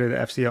success there to the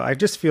FCL. I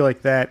just feel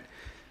like that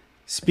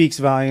speaks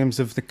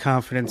volumes of the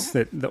confidence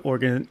that the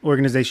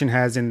organization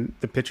has in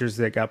the pitchers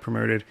that got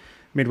promoted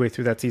midway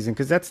through that season.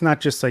 Because that's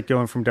not just like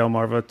going from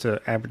Delmarva to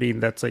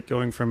Aberdeen. That's like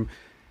going from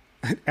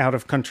out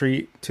of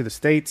country to the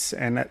States.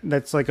 And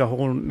that's like a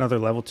whole nother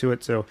level to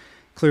it. So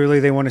clearly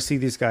they want to see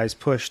these guys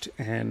pushed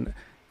and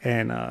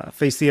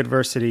face the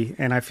adversity.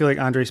 And I feel like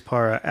Andres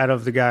Parra, out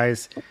of the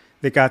guys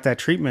that got that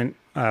treatment,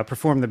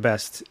 performed the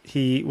best.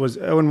 He was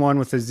 0-1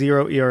 with a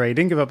 0 ERA.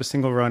 Didn't give up a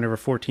single run over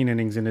 14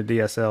 innings in the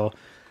DSL.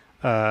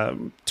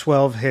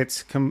 12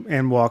 hits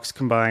and walks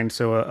combined,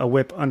 so a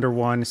whip under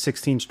 1,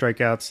 16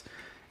 strikeouts.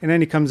 And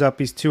then he comes up,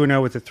 he's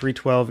 2-0 with a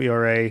 3.12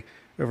 ERA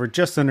over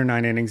just under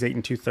 9 innings, 8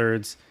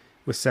 2/3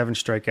 with 7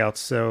 strikeouts.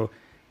 So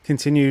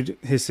continued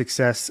his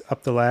success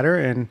up the ladder,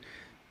 and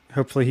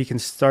hopefully he can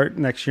start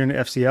next year in the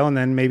FCL and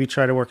then maybe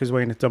try to work his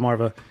way into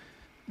Delmarva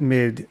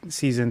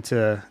mid-season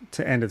to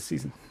end of the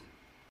season.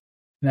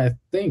 And I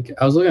think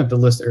I was looking at the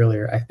list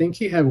earlier. I think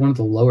he had one of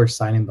the lower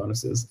signing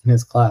bonuses in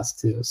his class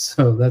too.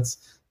 So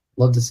that's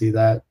love to see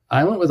that.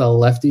 I went with a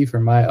lefty for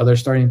my other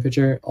starting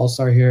pitcher,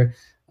 all-star here,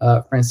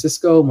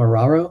 Francisco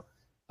Moreau,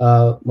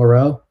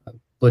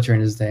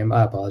 butchering his name.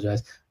 I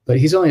apologize, but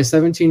he's only a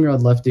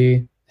 17-year-old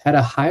lefty. Had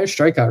a higher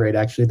strikeout rate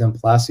actually than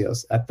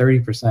Palacios at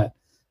 30%.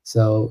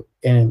 So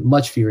in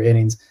much fewer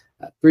innings.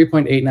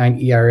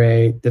 3.89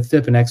 ERA. The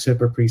FIP and XFIP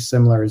are pretty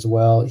similar as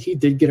well. He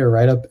did get a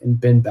write-up in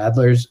Ben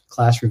Badler's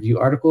class review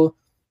article,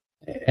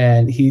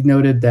 and he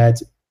noted that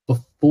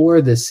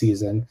before this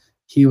season,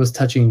 he was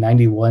touching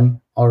 91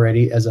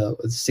 already as a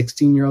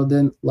 16-year-old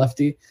then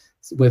lefty,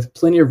 with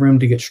plenty of room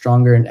to get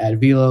stronger and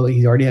add velo.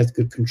 He already has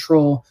good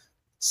control.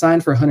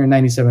 Signed for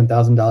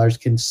 $197,000,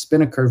 can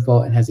spin a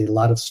curveball, and has a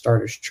lot of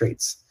starter's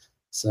traits.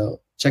 So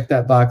check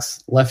that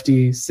box.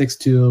 Lefty,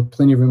 6'2",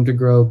 plenty of room to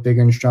grow,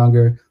 bigger and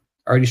stronger.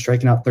 Already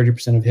striking out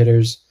 30% of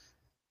hitters.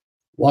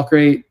 Walk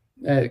rate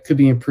could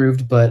be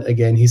improved, but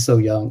again, he's so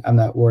young. I'm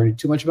not worried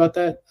too much about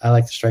that. I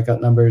like the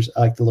strikeout numbers. I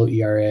like the low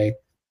ERA,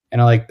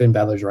 and I like Ben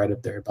Badler's right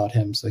up there about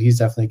him. So he's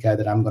definitely a guy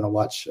that I'm going to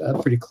watch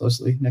pretty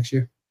closely next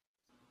year.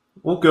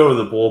 We'll go to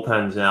the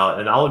bullpens now,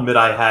 and I'll admit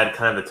I had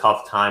kind of a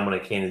tough time when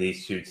it came to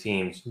these two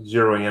teams,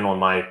 zeroing in on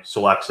my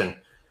selection.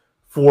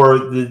 For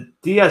the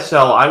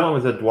DSL, I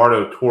went with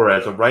Eduardo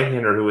Torres, a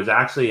right-hander who was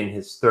actually in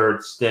his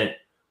third stint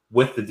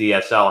with the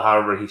DSL.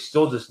 However, he's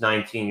still just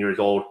 19 years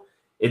old.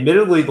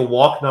 Admittedly, the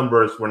walk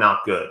numbers were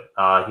not good.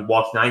 He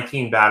walked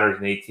 19 batters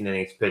in 18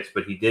 innings pitched,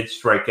 but he did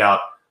strike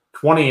out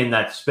 20 in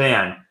that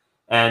span.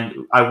 And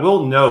I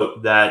will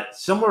note that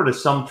similar to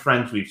some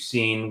trends we've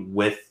seen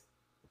with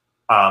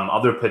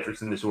other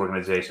pitchers in this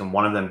organization,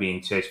 one of them being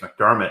Chase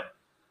McDermott,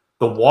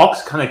 the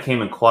walks kind of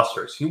came in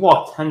clusters. He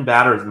walked 10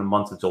 batters in the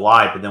month of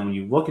July, but then when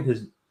you look at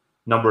his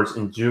numbers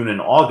in June and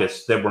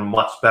August, they were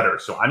much better.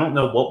 So I don't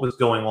know what was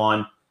going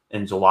on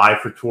in July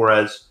for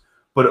Torres,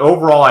 but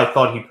overall I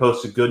thought he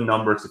posted good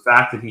numbers. The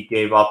fact that he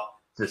gave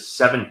up just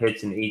 7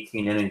 hits in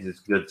 18 innings is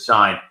a good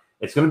sign.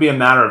 It's going to be a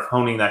matter of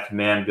honing that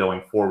command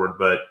going forward,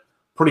 but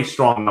pretty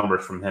strong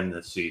numbers from him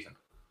this season.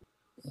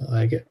 I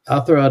like it.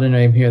 I'll throw out a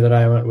name here that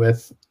I went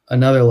with,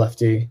 another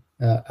lefty,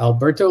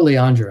 Alberto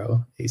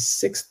Leandro, a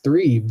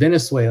 6'3"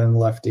 Venezuelan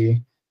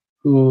lefty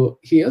who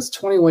he is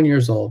 21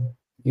 years old,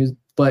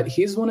 but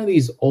he's one of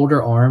these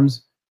older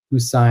arms who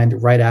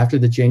signed right after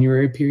the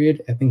January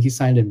period. I think he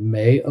signed in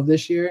May of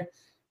this year.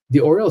 The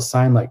Orioles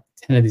signed like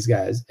 10 of these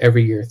guys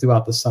every year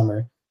throughout the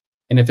summer.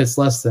 And if it's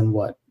less than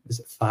what, is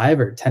it $5,000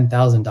 or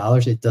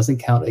 $10,000, it doesn't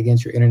count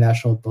against your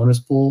international bonus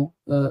pool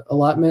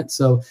allotment.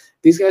 So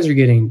these guys are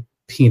getting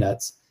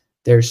peanuts.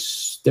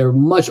 They're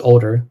much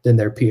older than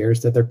their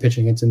peers that they're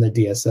pitching against in the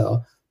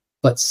DSL.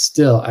 But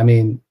still, I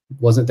mean,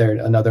 wasn't there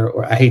another,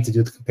 or I hate to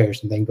do the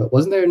comparison thing, but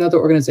wasn't there another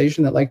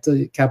organization that liked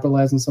to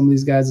capitalize on some of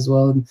these guys as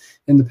well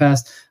in the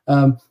past?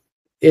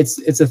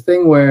 It's a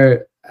thing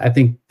where I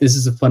think this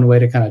is a fun way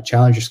to kind of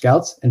challenge your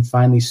scouts and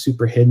find these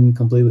super hidden,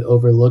 completely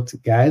overlooked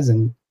guys.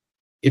 And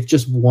if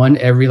just one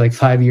every like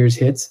 5 years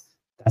hits,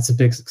 that's a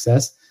big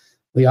success.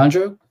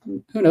 Leandro,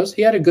 who knows?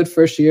 He had a good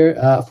first year,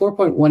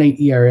 4.18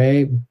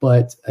 ERA,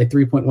 but a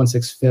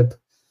 3.16 FIP,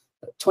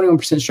 21%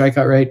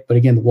 strikeout rate. But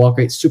again, the walk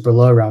rate super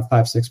low, around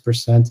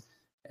 5-6%.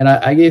 And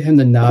I gave him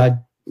the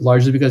nod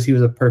largely because he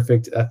was a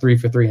perfect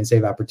 3-for-3 in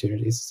save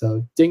opportunities.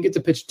 So didn't get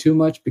to pitch too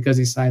much because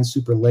he signed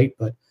super late,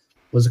 but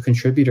was a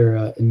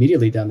contributor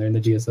immediately down there in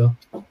the DSL.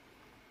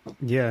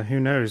 Yeah, who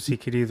knows? He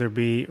could either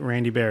be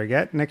Randy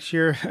Barragette next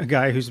year, a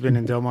guy who's been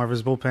in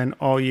Delmarva's bullpen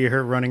all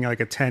year, running like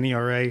a 10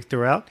 ERA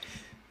throughout,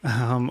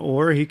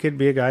 or he could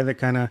be a guy that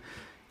kind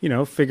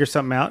of, figures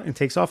something out and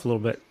takes off a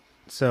little bit.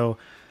 So,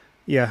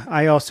 yeah,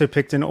 I also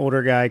picked an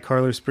older guy,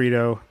 Carlos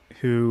Brito,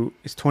 who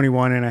is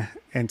 21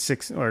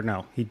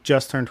 he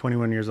just turned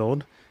 21 years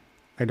old.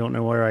 I don't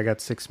know where I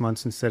got 6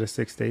 months instead of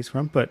 6 days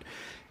from, but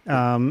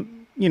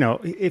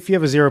if you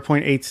have a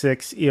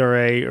 0.86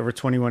 ERA over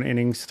 21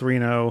 innings,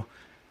 3-0,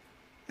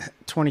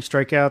 20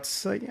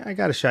 strikeouts, I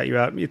got to shout you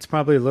out. It's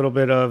probably a little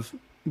bit of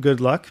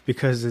good luck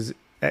because his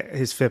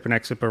FIP and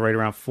XFIP are right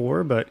around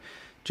 4, but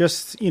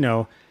just,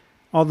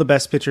 all the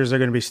best pitchers are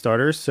going to be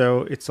starters,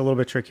 so it's a little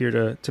bit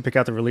trickier to pick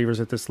out the relievers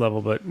at this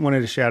level, but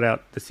wanted to shout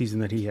out the season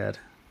that he had.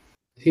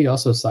 He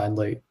also signed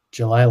late.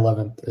 July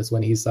 11th is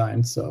when he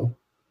signed, so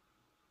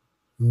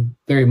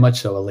very much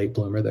so a late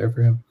bloomer there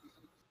for him.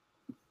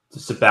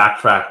 Just to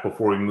backtrack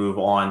before we move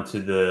on to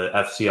the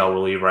FCL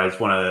reliever, I just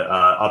want to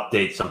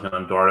update something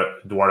on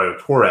Eduardo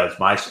Torres,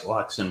 my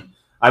selection.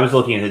 I was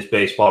looking at his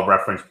baseball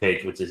reference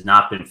page, which has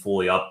not been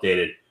fully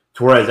updated.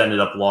 Torres ended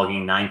up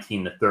logging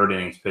 19 to third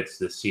innings pitched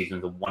this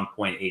season with a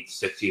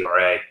 1.86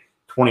 ERA,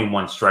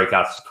 21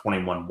 strikeouts,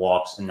 21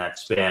 walks in that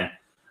span.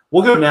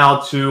 We'll go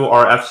now to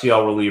our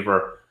FCL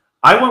reliever.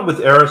 I went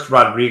with Eris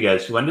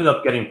Rodriguez, who ended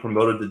up getting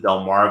promoted to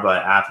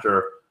Delmarva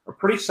after a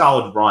pretty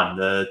solid run.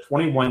 The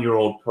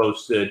 21-year-old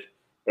posted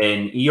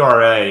an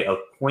ERA of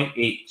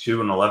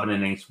 0.82 in 11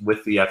 innings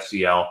with the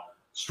FCL,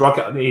 struck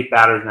out 8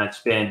 batters in that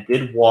span,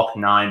 did walk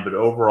 9, but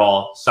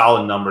overall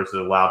solid numbers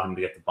that allowed him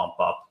to get the bump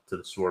up to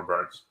the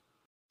Shorebirds.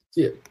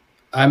 Yeah,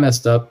 I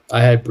messed up.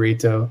 I had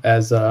Brito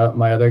as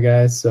my other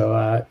guy,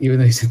 so even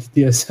though he's in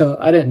the DSL,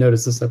 I didn't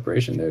notice the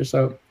separation there.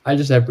 So I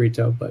just had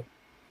Brito, but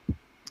I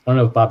don't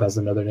know if Bob has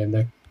another name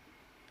there.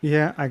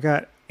 Yeah, I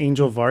got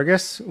Angel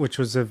Vargas, which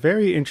was a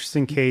very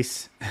interesting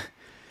case.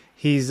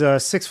 He's a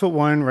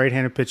 6'1"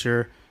 right-handed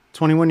pitcher,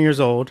 21 years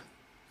old,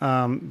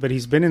 but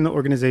he's been in the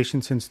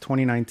organization since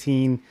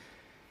 2019.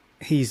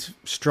 He's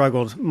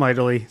struggled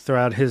mightily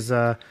throughout his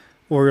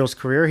Orioles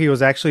career. He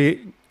was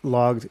actually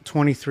logged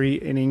 23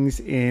 innings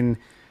in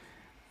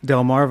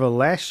Delmarva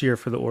last year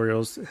for the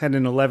Orioles, had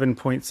an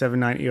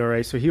 11.79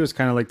 ERA, so he was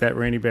kind of like that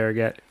Randy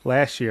Barragette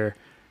last year.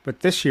 But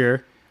this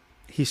year,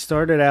 he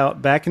started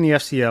out back in the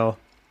FCL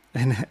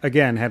and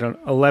again had an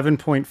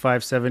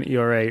 11.57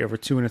 ERA over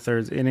 2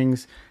 1/3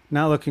 innings.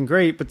 Not looking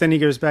great, but then he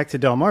goes back to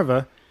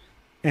Delmarva,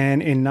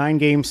 and in 9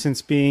 games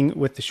since being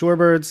with the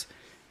Shorebirds,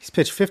 he's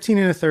pitched 15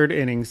 1/3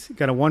 innings,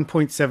 got a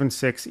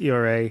 1.76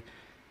 ERA.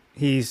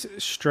 He's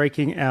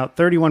striking out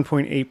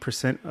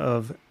 31.8%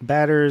 of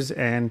batters,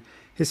 and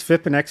his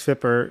FIP and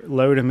XFIP are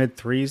low to mid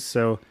threes,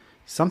 so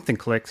something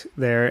clicked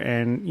there.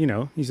 And, you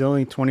know, he's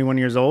only 21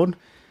 years old,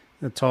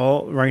 a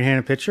tall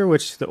right-handed pitcher,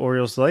 which the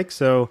Orioles like,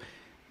 so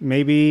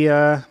maybe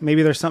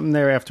there's something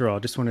there after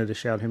all. Just wanted to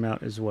shout him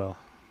out as well.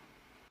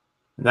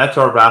 And that's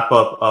our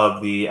wrap-up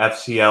of the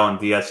FCL and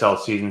DSL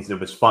seasons. It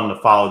was fun to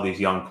follow these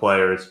young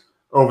players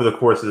over the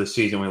course of the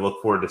season. We look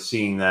forward to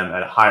seeing them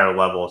at higher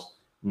levels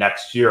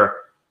next year.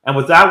 And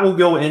with that, we'll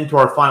go into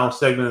our final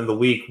segment of the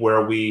week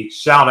where we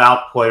shout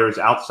out players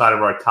outside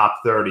of our top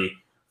 30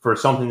 for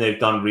something they've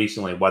done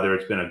recently, whether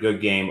it's been a good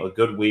game, a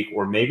good week,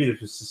 or maybe there's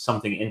just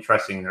something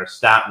interesting in their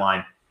stat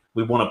line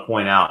we want to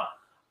point out.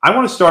 I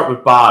want to start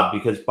with Bob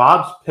because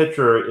Bob's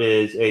pitcher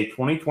is a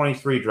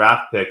 2023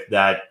 draft pick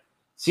that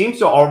seems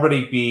to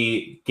already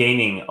be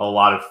gaining a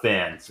lot of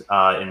fans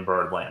in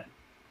Birdland.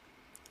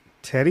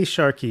 Teddy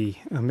Sharkey,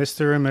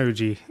 Mr.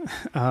 Emoji.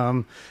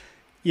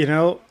 You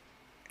know,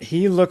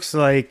 he looks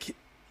like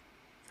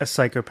a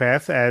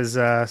psychopath, as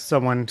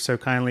someone so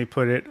kindly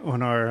put it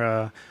on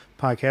our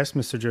podcast,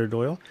 Mr. Joe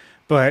Doyle.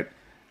 But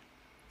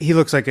he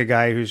looks like a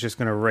guy who's just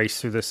going to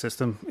race through the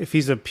system. If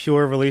he's a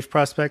pure relief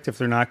prospect, if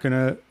they're not going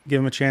to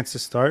give him a chance to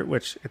start,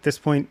 which at this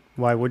point,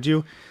 why would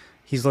you?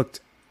 He's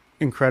looked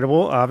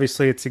incredible.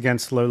 Obviously, it's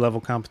against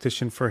low-level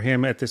competition for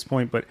him at this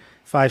point, but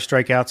 5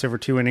 strikeouts over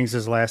 2 innings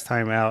his last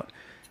time out.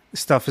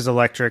 Stuff is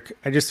electric.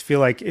 I just feel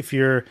like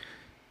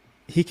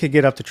he could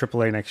get up to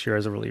AAA next year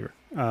as a reliever,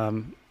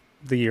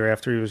 the year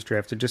after he was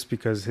drafted, just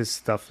because his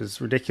stuff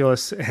is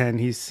ridiculous and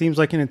he seems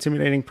like an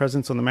intimidating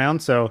presence on the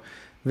mound. So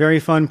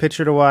very fun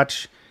pitcher to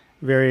watch,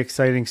 very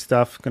exciting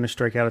stuff. Going to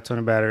strike out a ton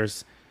of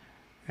batters,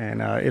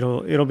 and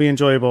it'll be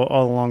enjoyable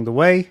all along the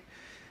way.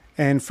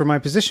 And for my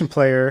position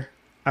player,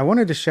 I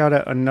wanted to shout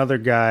out another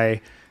guy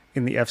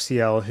in the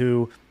FCL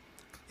who,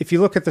 if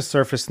you look at the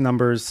surface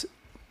numbers,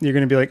 you're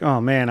going to be like,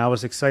 oh man, I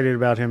was excited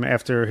about him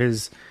after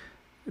his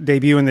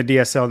debut in the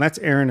DSL, and that's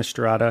Aaron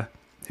Estrada,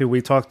 who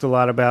we talked a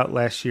lot about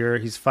last year.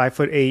 He's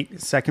 5'8",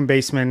 second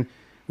baseman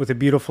with a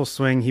beautiful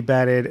swing. He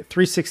batted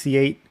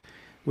 .368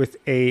 with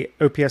a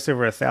OPS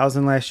over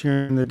 1,000 last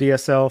year in the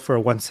DSL for a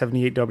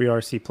 178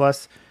 WRC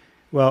plus.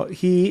 Well,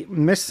 he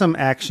missed some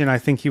action. I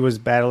think he was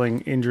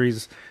battling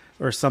injuries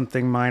or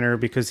something minor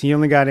because he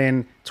only got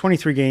in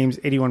 23 games,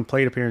 81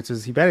 plate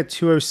appearances. He batted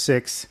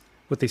 .206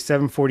 with a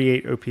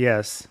 748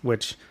 OPS,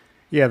 which,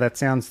 yeah, that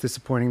sounds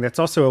disappointing. That's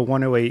also a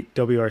 108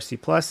 WRC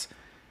plus.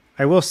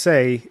 I will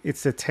say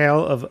it's the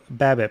tale of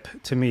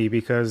BABIP to me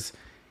because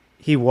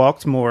he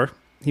walked more.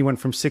 He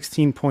went from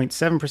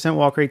 16.7%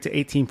 walk rate to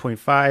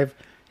 18.5.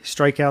 His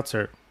strikeouts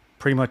are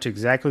pretty much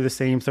exactly the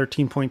same,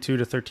 13.2 to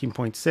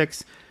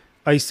 13.6.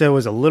 ISO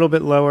is a little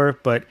bit lower,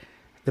 but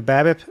the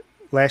BABIP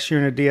last year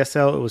in a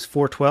DSL, it was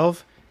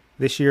 412.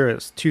 This year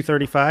it's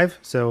 235.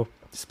 So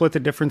split the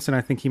difference, and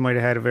I think he might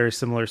have had a very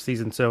similar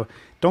season. So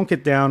don't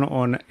get down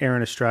on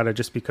Aaron Estrada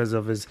just because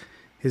of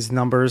his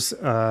numbers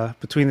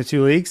between the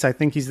two leagues. I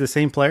think he's the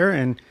same player,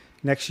 and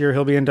next year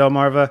he'll be in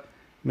Delmarva.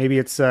 Maybe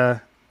it's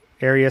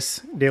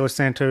Arias, De Los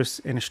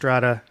Santos, and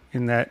Estrada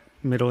in that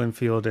middle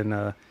infield,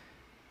 and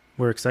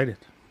we're excited.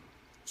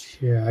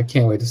 Yeah, I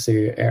can't wait to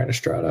see Aaron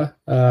Estrada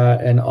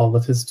and all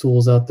of his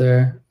tools out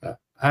there.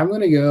 I'm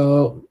gonna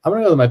go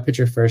with my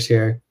pitcher first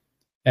here,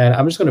 and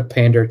I'm just gonna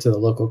pander to the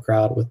local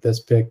crowd with this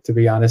pick. To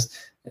be honest,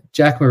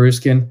 Jack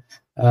Maruskin.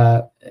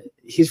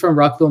 He's from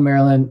Rockville,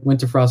 Maryland. Went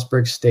to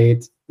Frostburg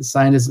State.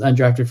 Signed as an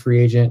undrafted free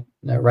agent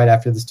right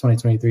after this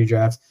 2023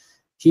 draft.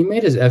 He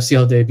made his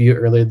FCL debut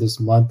earlier this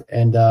month,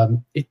 and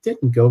it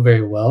didn't go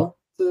very well,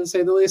 to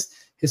say the least.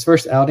 His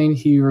first outing,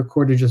 he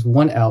recorded just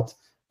 1 out,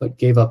 but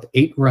gave up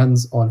 8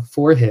 runs on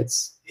 4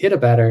 hits, hit a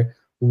batter,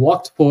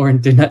 walked 4,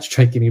 and did not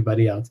strike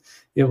anybody out.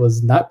 It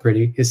was not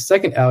pretty. His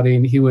second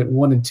outing, he went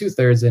 1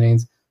 2/3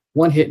 innings,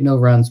 1 hit, no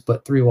runs,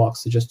 but 3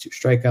 walks to just 2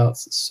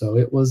 strikeouts. So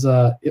it was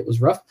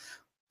rough.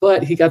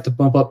 But he got to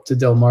bump up to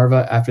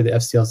Delmarva after the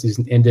FCL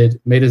season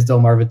ended, made his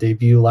Delmarva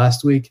debut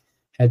last week,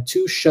 had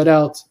 2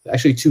 shutouts,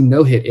 actually 2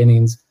 no-hit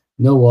innings,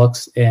 no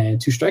walks,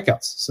 and 2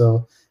 strikeouts.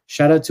 So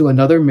shout out to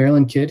another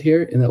Maryland kid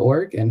here in the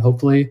org, and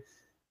hopefully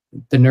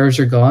the nerves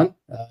are gone.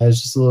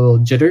 It's just a little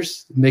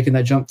jitters making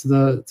that jump to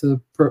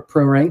the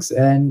pro ranks,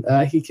 and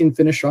he can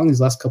finish strong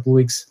these last couple of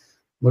weeks.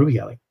 What do we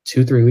got? Like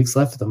 2-3 weeks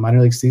left of the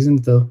minor league season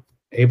at the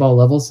A-ball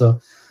level. So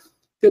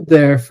good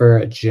there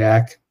for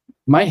Jack.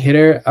 My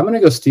hitter, I'm going to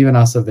go Steven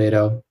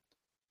Acevedo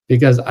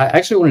because I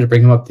actually wanted to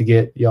bring him up to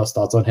get y'all's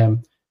thoughts on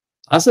him.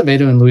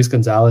 Acevedo and Luis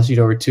Gonzalez,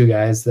 were two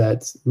guys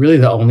that's really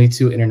the only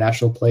two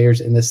international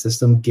players in this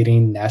system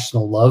getting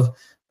national love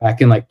back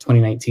in like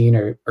 2019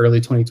 or early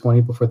 2020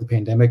 before the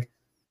pandemic.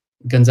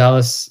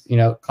 Gonzalez,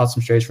 caught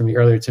some strays from me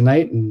earlier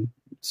tonight, and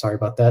sorry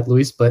about that,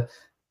 Luis. But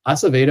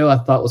Acevedo,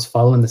 I thought, was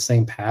following the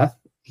same path.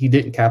 He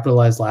didn't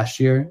capitalize last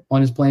year on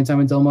his playing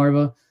time in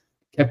Delmarva,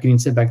 kept getting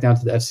sent back down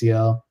to the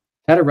FCL.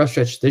 Had a rough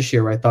stretch this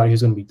year where I thought he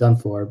was going to be done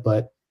for,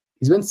 but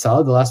he's been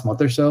solid the last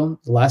month or so.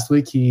 Last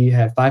week, he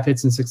had 5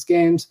 hits in 6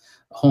 games,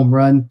 a home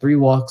run, 3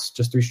 walks,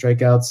 just 3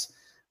 strikeouts.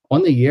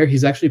 On the year,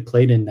 he's actually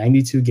played in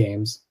 92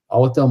 games,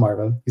 all with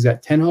Delmarva. He's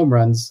got 10 home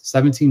runs,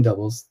 17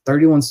 doubles,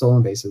 31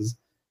 stolen bases.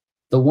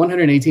 The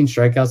 118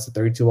 strikeouts to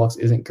 32 walks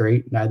isn't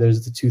great. Neither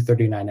is the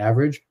 239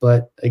 average.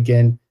 But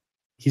again,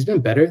 he's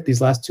been better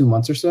these last 2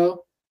 months or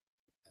so.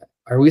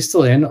 Are we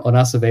still in on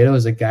Acevedo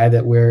as a guy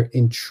that we're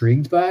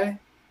intrigued by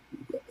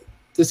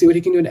to see what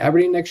he can do in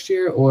Aberdeen next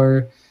year?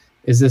 Or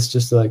is this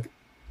just like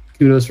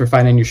kudos for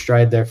finding your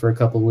stride there for a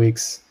couple of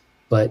weeks,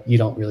 but you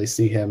don't really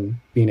see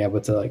him being able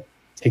to like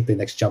take the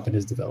next jump in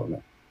his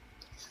development?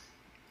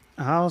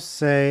 I'll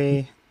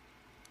say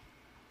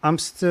I'm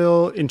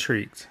still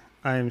intrigued.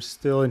 He's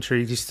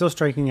still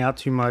striking out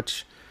too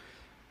much.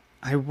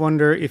 I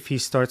wonder if he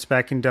starts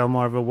back in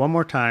Delmarva one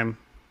more time,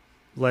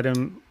 let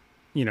him,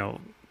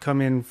 come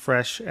in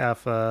fresh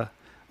off a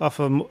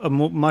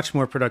much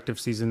more productive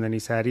season than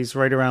he's had. He's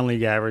right around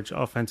league average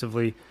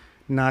offensively.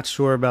 Not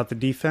sure about the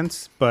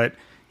defense, but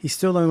he's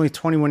still only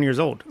 21 years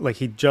old. Like,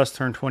 he just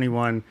turned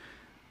 21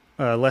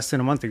 less than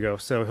a month ago.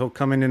 So he'll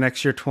come into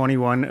next year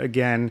 21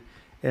 again,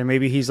 and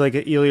maybe he's like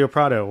an Elio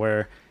Prado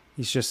where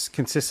he's just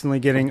consistently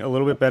getting a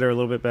little bit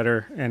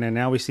better. And then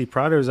now we see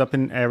Prado's up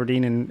in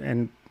Aberdeen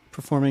and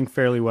performing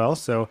fairly well.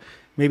 So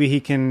maybe he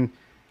can,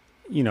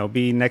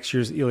 be next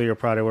year's Elio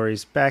Prado where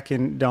he's back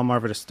in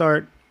Delmarva to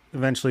start,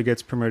 eventually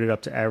gets promoted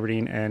up to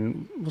Aberdeen,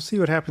 and we'll see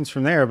what happens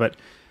from there. But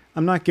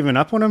I'm not giving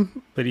up on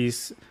him, but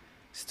he's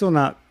still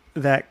not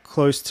that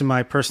close to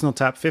my personal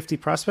top 50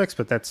 prospects,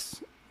 but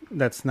that's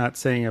not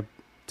saying a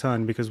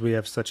ton because we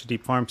have such a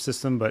deep farm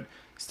system, but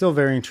still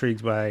very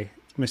intrigued by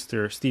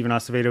Mr. Steven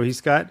Acevedo. He's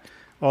got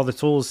all the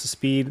tools, the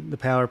speed, the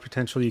power,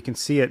 potential. You can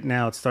see it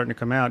now. It's starting to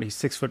come out. He's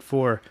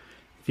 6'4".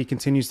 If he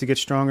continues to get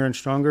stronger and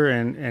stronger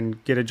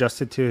and get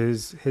adjusted to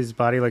his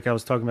body, like I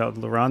was talking about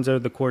with Lorenzo,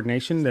 the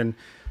coordination, then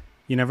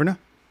you never know.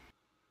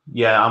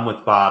 Yeah, I'm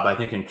with Bob. I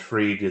think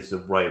intrigued is the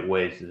right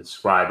way to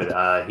describe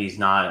it. He's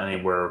not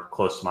anywhere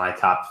close to my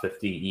top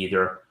 50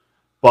 either,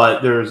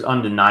 but there's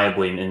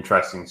undeniably an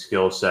interesting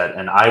skill set,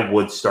 and I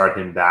would start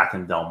him back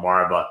in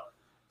Delmarva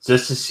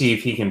just to see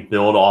if he can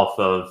build off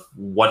of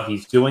what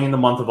he's doing in the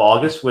month of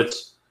August, which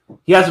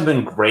he hasn't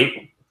been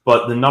great,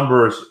 but the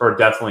numbers are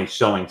definitely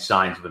showing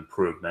signs of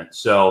improvement.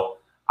 So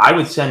I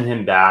would send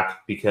him back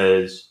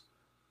because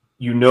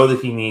that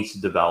he needs to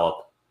develop.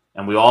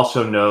 And we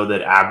also know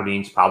that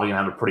Aberdeen's probably going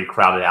to have a pretty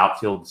crowded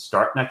outfield to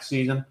start next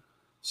season.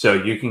 So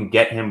you can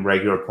get him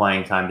regular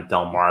playing time at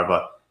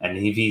Delmarva. And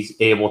if he's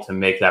able to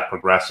make that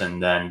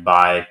progression, then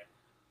by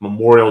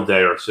Memorial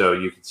Day or so,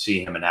 you could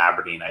see him in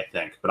Aberdeen, I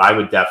think. But I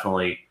would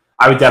definitely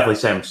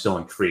say I'm still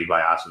intrigued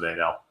by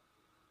Acevedo.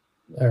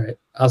 All right.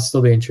 I'll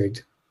still be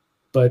intrigued.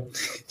 But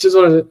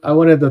I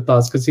wanted the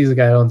thoughts because he's a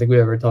guy I don't think we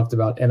ever talked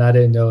about. And I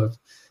didn't know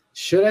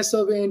should I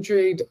still be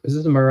intrigued? Is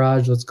this a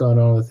mirage? What's going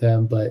on with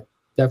him? But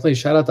definitely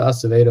shout out to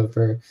Acevedo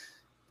for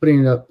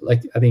putting it up,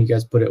 like I think you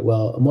guys put it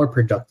well, a more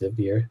productive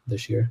year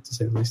this year, to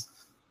say the least.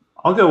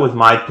 I'll go with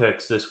my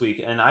picks this week,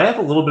 and I have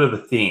a little bit of a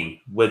theme,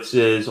 which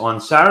is on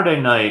Saturday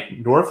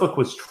night, Norfolk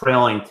was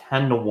trailing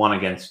 10-1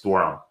 against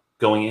Durham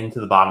going into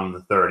the bottom of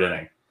the third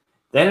inning.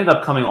 They ended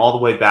up coming all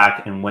the way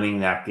back and winning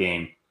that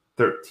game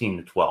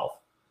 13-12.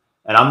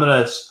 And I'm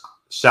going to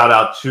shout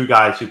out 2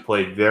 guys who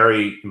played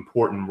very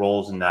important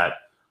roles in that.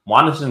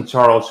 Wanderson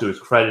Charles, who is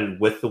credited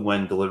with the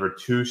win, delivered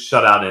 2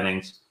 shutout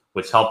innings,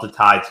 which helped the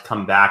Tides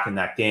come back in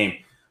that game.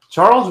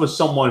 Charles was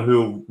someone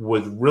who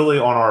was really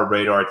on our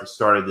radar at the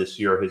start of this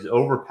year. His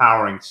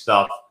overpowering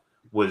stuff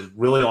was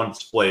really on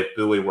display at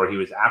Bowie, where he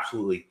was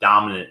absolutely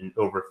dominant in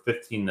over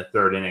 15 in the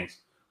third innings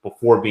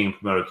before being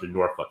promoted to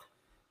Norfolk.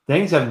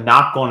 Things have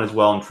not gone as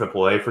well in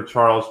AAA for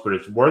Charles, but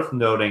it's worth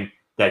noting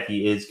that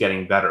he is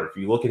getting better. If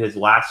you look at his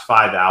last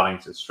 5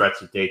 outings, a stretch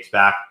that dates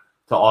back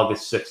to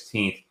August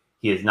 16th,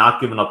 he has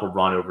not given up a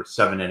run over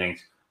 7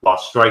 innings while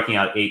striking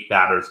out 8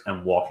 batters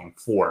and walking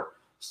 4.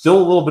 Still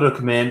a little bit of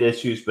command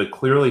issues, but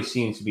clearly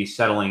seems to be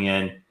settling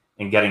in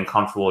and getting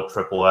comfortable at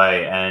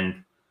AAA.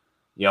 And,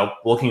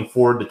 looking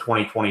forward to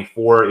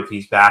 2024, if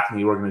he's back in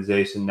the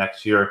organization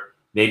next year,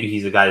 maybe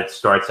he's a guy that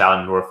starts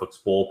out in Norfolk's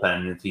bullpen.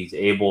 And if he's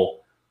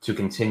able to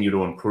continue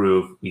to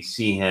improve, we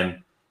see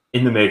him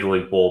in the Major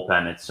League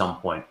bullpen at some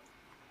point.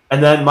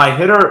 And then my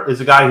hitter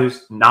is a guy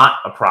who's not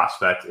a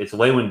prospect. It's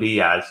Lewin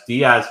Diaz.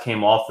 Diaz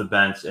came off the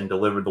bench and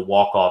delivered the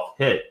walk-off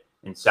hit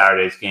in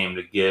Saturday's game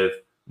to give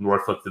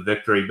Norfolk the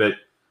victory. But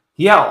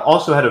he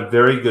also had a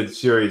very good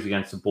series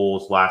against the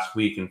Bulls last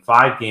week. In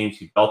 5 games,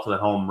 he belted a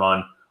home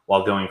run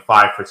while going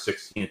 5 for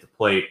 16 at the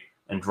plate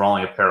and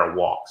drawing a pair of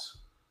walks.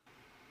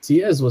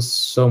 Diaz was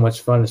so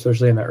much fun,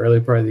 especially in the early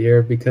part of the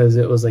year, because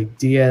it was like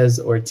Diaz,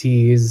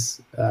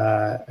 Ortiz,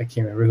 I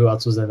can't remember who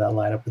else was in that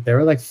lineup, but there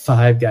were like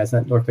 5 guys in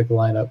that Norfolk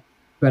lineup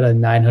who had a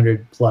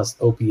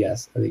 900-plus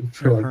OPS, I think,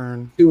 for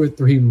like 2 or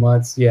 3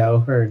 months. Yeah,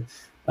 O'Hearn.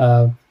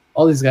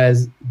 All these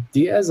guys,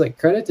 Diaz, like,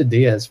 credit to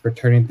Diaz for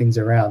turning things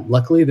around.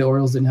 Luckily, the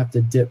Orioles didn't have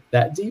to dip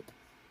that deep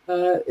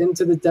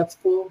into the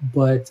depth pool,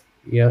 but,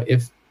 you know,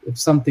 if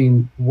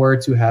something were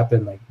to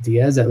happen, like,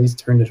 Diaz at least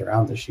turned it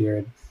around this year.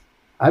 And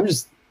I'm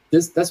just...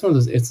 That's one of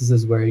those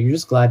instances where you're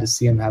just glad to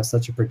see him have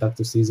such a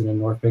productive season in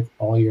Norfolk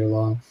all year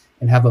long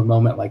and have a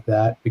moment like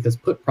that, because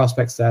put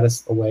prospect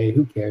status away,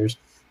 who cares?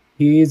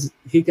 He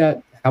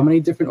got how many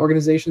different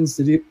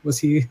organizations was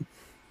he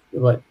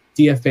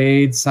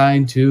DFA'd,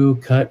 signed to,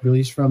 cut,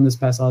 released from this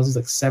past offseason,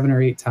 like 7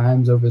 or 8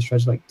 times over the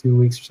stretch of like 2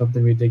 weeks or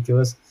something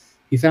ridiculous.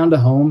 He found a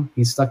home.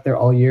 He stuck there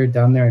all year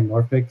down there in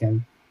Norfolk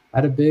and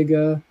had a big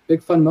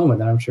fun moment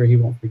that I'm sure he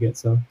won't forget.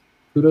 So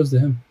kudos to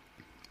him.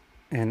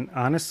 And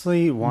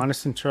honestly,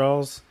 Juanis and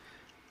Charles,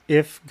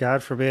 if,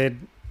 God forbid,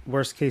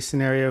 worst case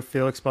scenario,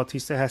 Felix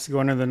Bautista has to go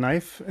under the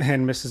knife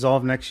and misses all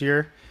of next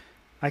year,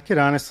 I could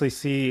honestly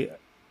see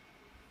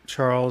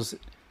Charles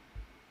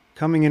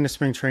coming into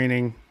spring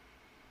training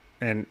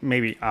and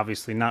maybe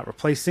obviously not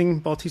replacing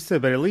Bautista,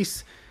 but at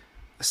least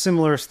a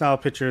similar style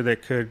pitcher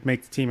that could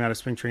make the team out of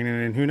spring training.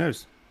 And who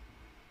knows?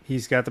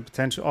 He's got the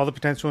potential, all the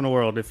potential in the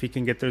world. If he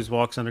can get those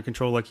walks under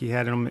control like he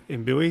had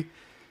in Bowie,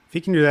 if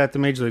he can do that at the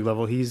major league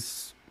level,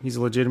 he's a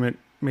legitimate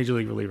major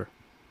league reliever.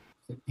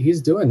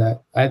 He's doing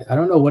that. I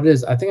don't know what it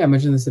is. I think I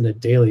mentioned this in a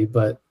daily,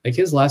 but like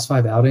his last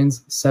 5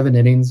 outings, 7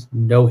 innings,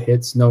 no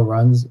hits, no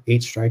runs,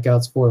 8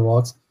 strikeouts, 4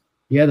 walks.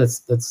 Yeah,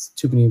 that's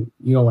too many.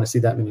 You don't want to see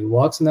that many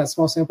walks in that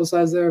small sample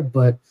size there,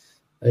 but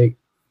like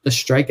the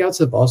strikeouts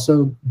have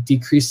also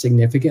decreased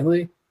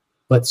significantly,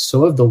 but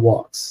so have the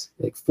walks.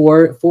 Like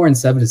 4 and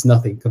 7 is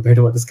nothing compared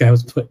to what this guy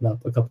was putting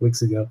up a couple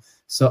weeks ago.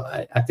 So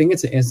I think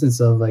it's an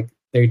instance of like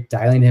they're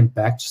dialing him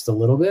back just a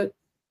little bit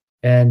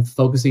and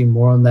focusing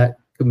more on that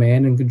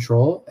command and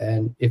control.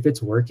 And if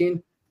it's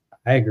working,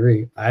 I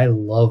agree. I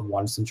love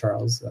Juanis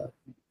Charles,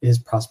 his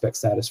prospect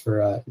status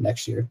for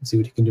next year. See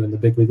what he can do in the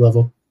big league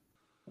level.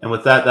 And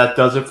with that, that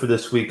does it for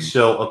this week's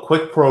show. A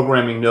quick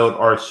programming note,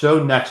 our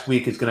show next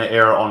week is going to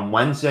air on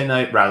Wednesday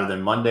night rather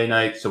than Monday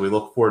night. So we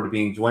look forward to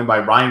being joined by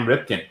Ryan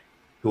Ripken,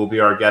 who will be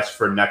our guest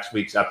for next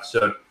week's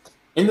episode.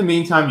 In the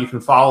meantime, you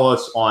can follow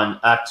us on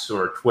X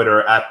or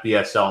Twitter at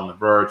BSL on the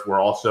Verge.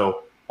 We're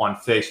also on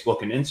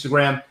Facebook and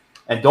Instagram.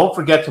 And don't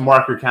forget to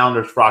mark your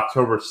calendars for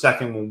October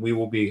 2nd when we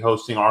will be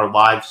hosting our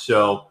live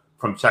show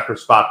from Checker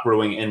Spot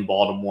Brewing in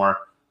Baltimore.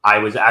 I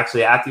was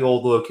actually at the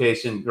old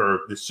location,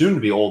 or the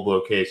soon-to-be old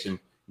location,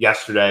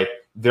 yesterday.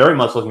 Very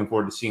much looking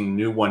forward to seeing a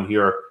new one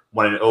here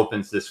when it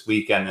opens this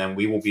weekend. And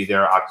we will be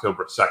there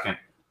October 2nd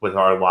with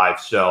our live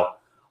show.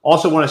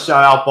 Also want to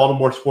shout out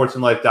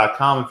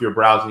BaltimoreSportsAndLife.com. If you're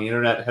browsing the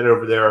internet, head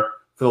over there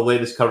for the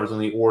latest covers on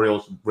the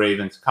Orioles,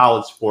 Ravens,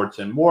 college sports,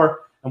 and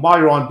more. And while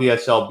you're on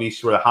BSL, be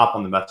sure to hop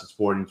on the message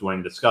board and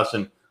join the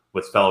discussion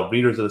with fellow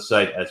readers of the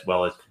site as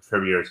well as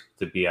contributors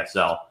to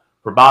BSL.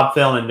 For Bob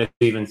Phelan and Nick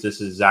Stevens,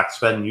 this is Zach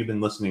Spedden. You've been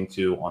listening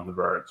to On the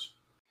Verge.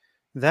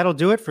 That'll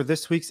do it for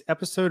this week's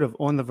episode of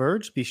On the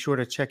Verge. Be sure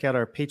to check out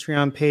our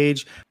Patreon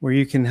page where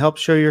you can help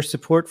show your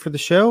support for the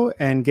show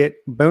and get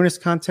bonus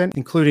content,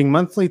 including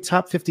monthly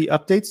top 50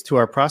 updates to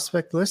our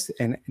prospect list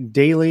and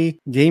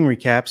daily game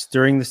recaps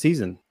during the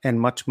season,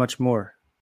 and much, much more.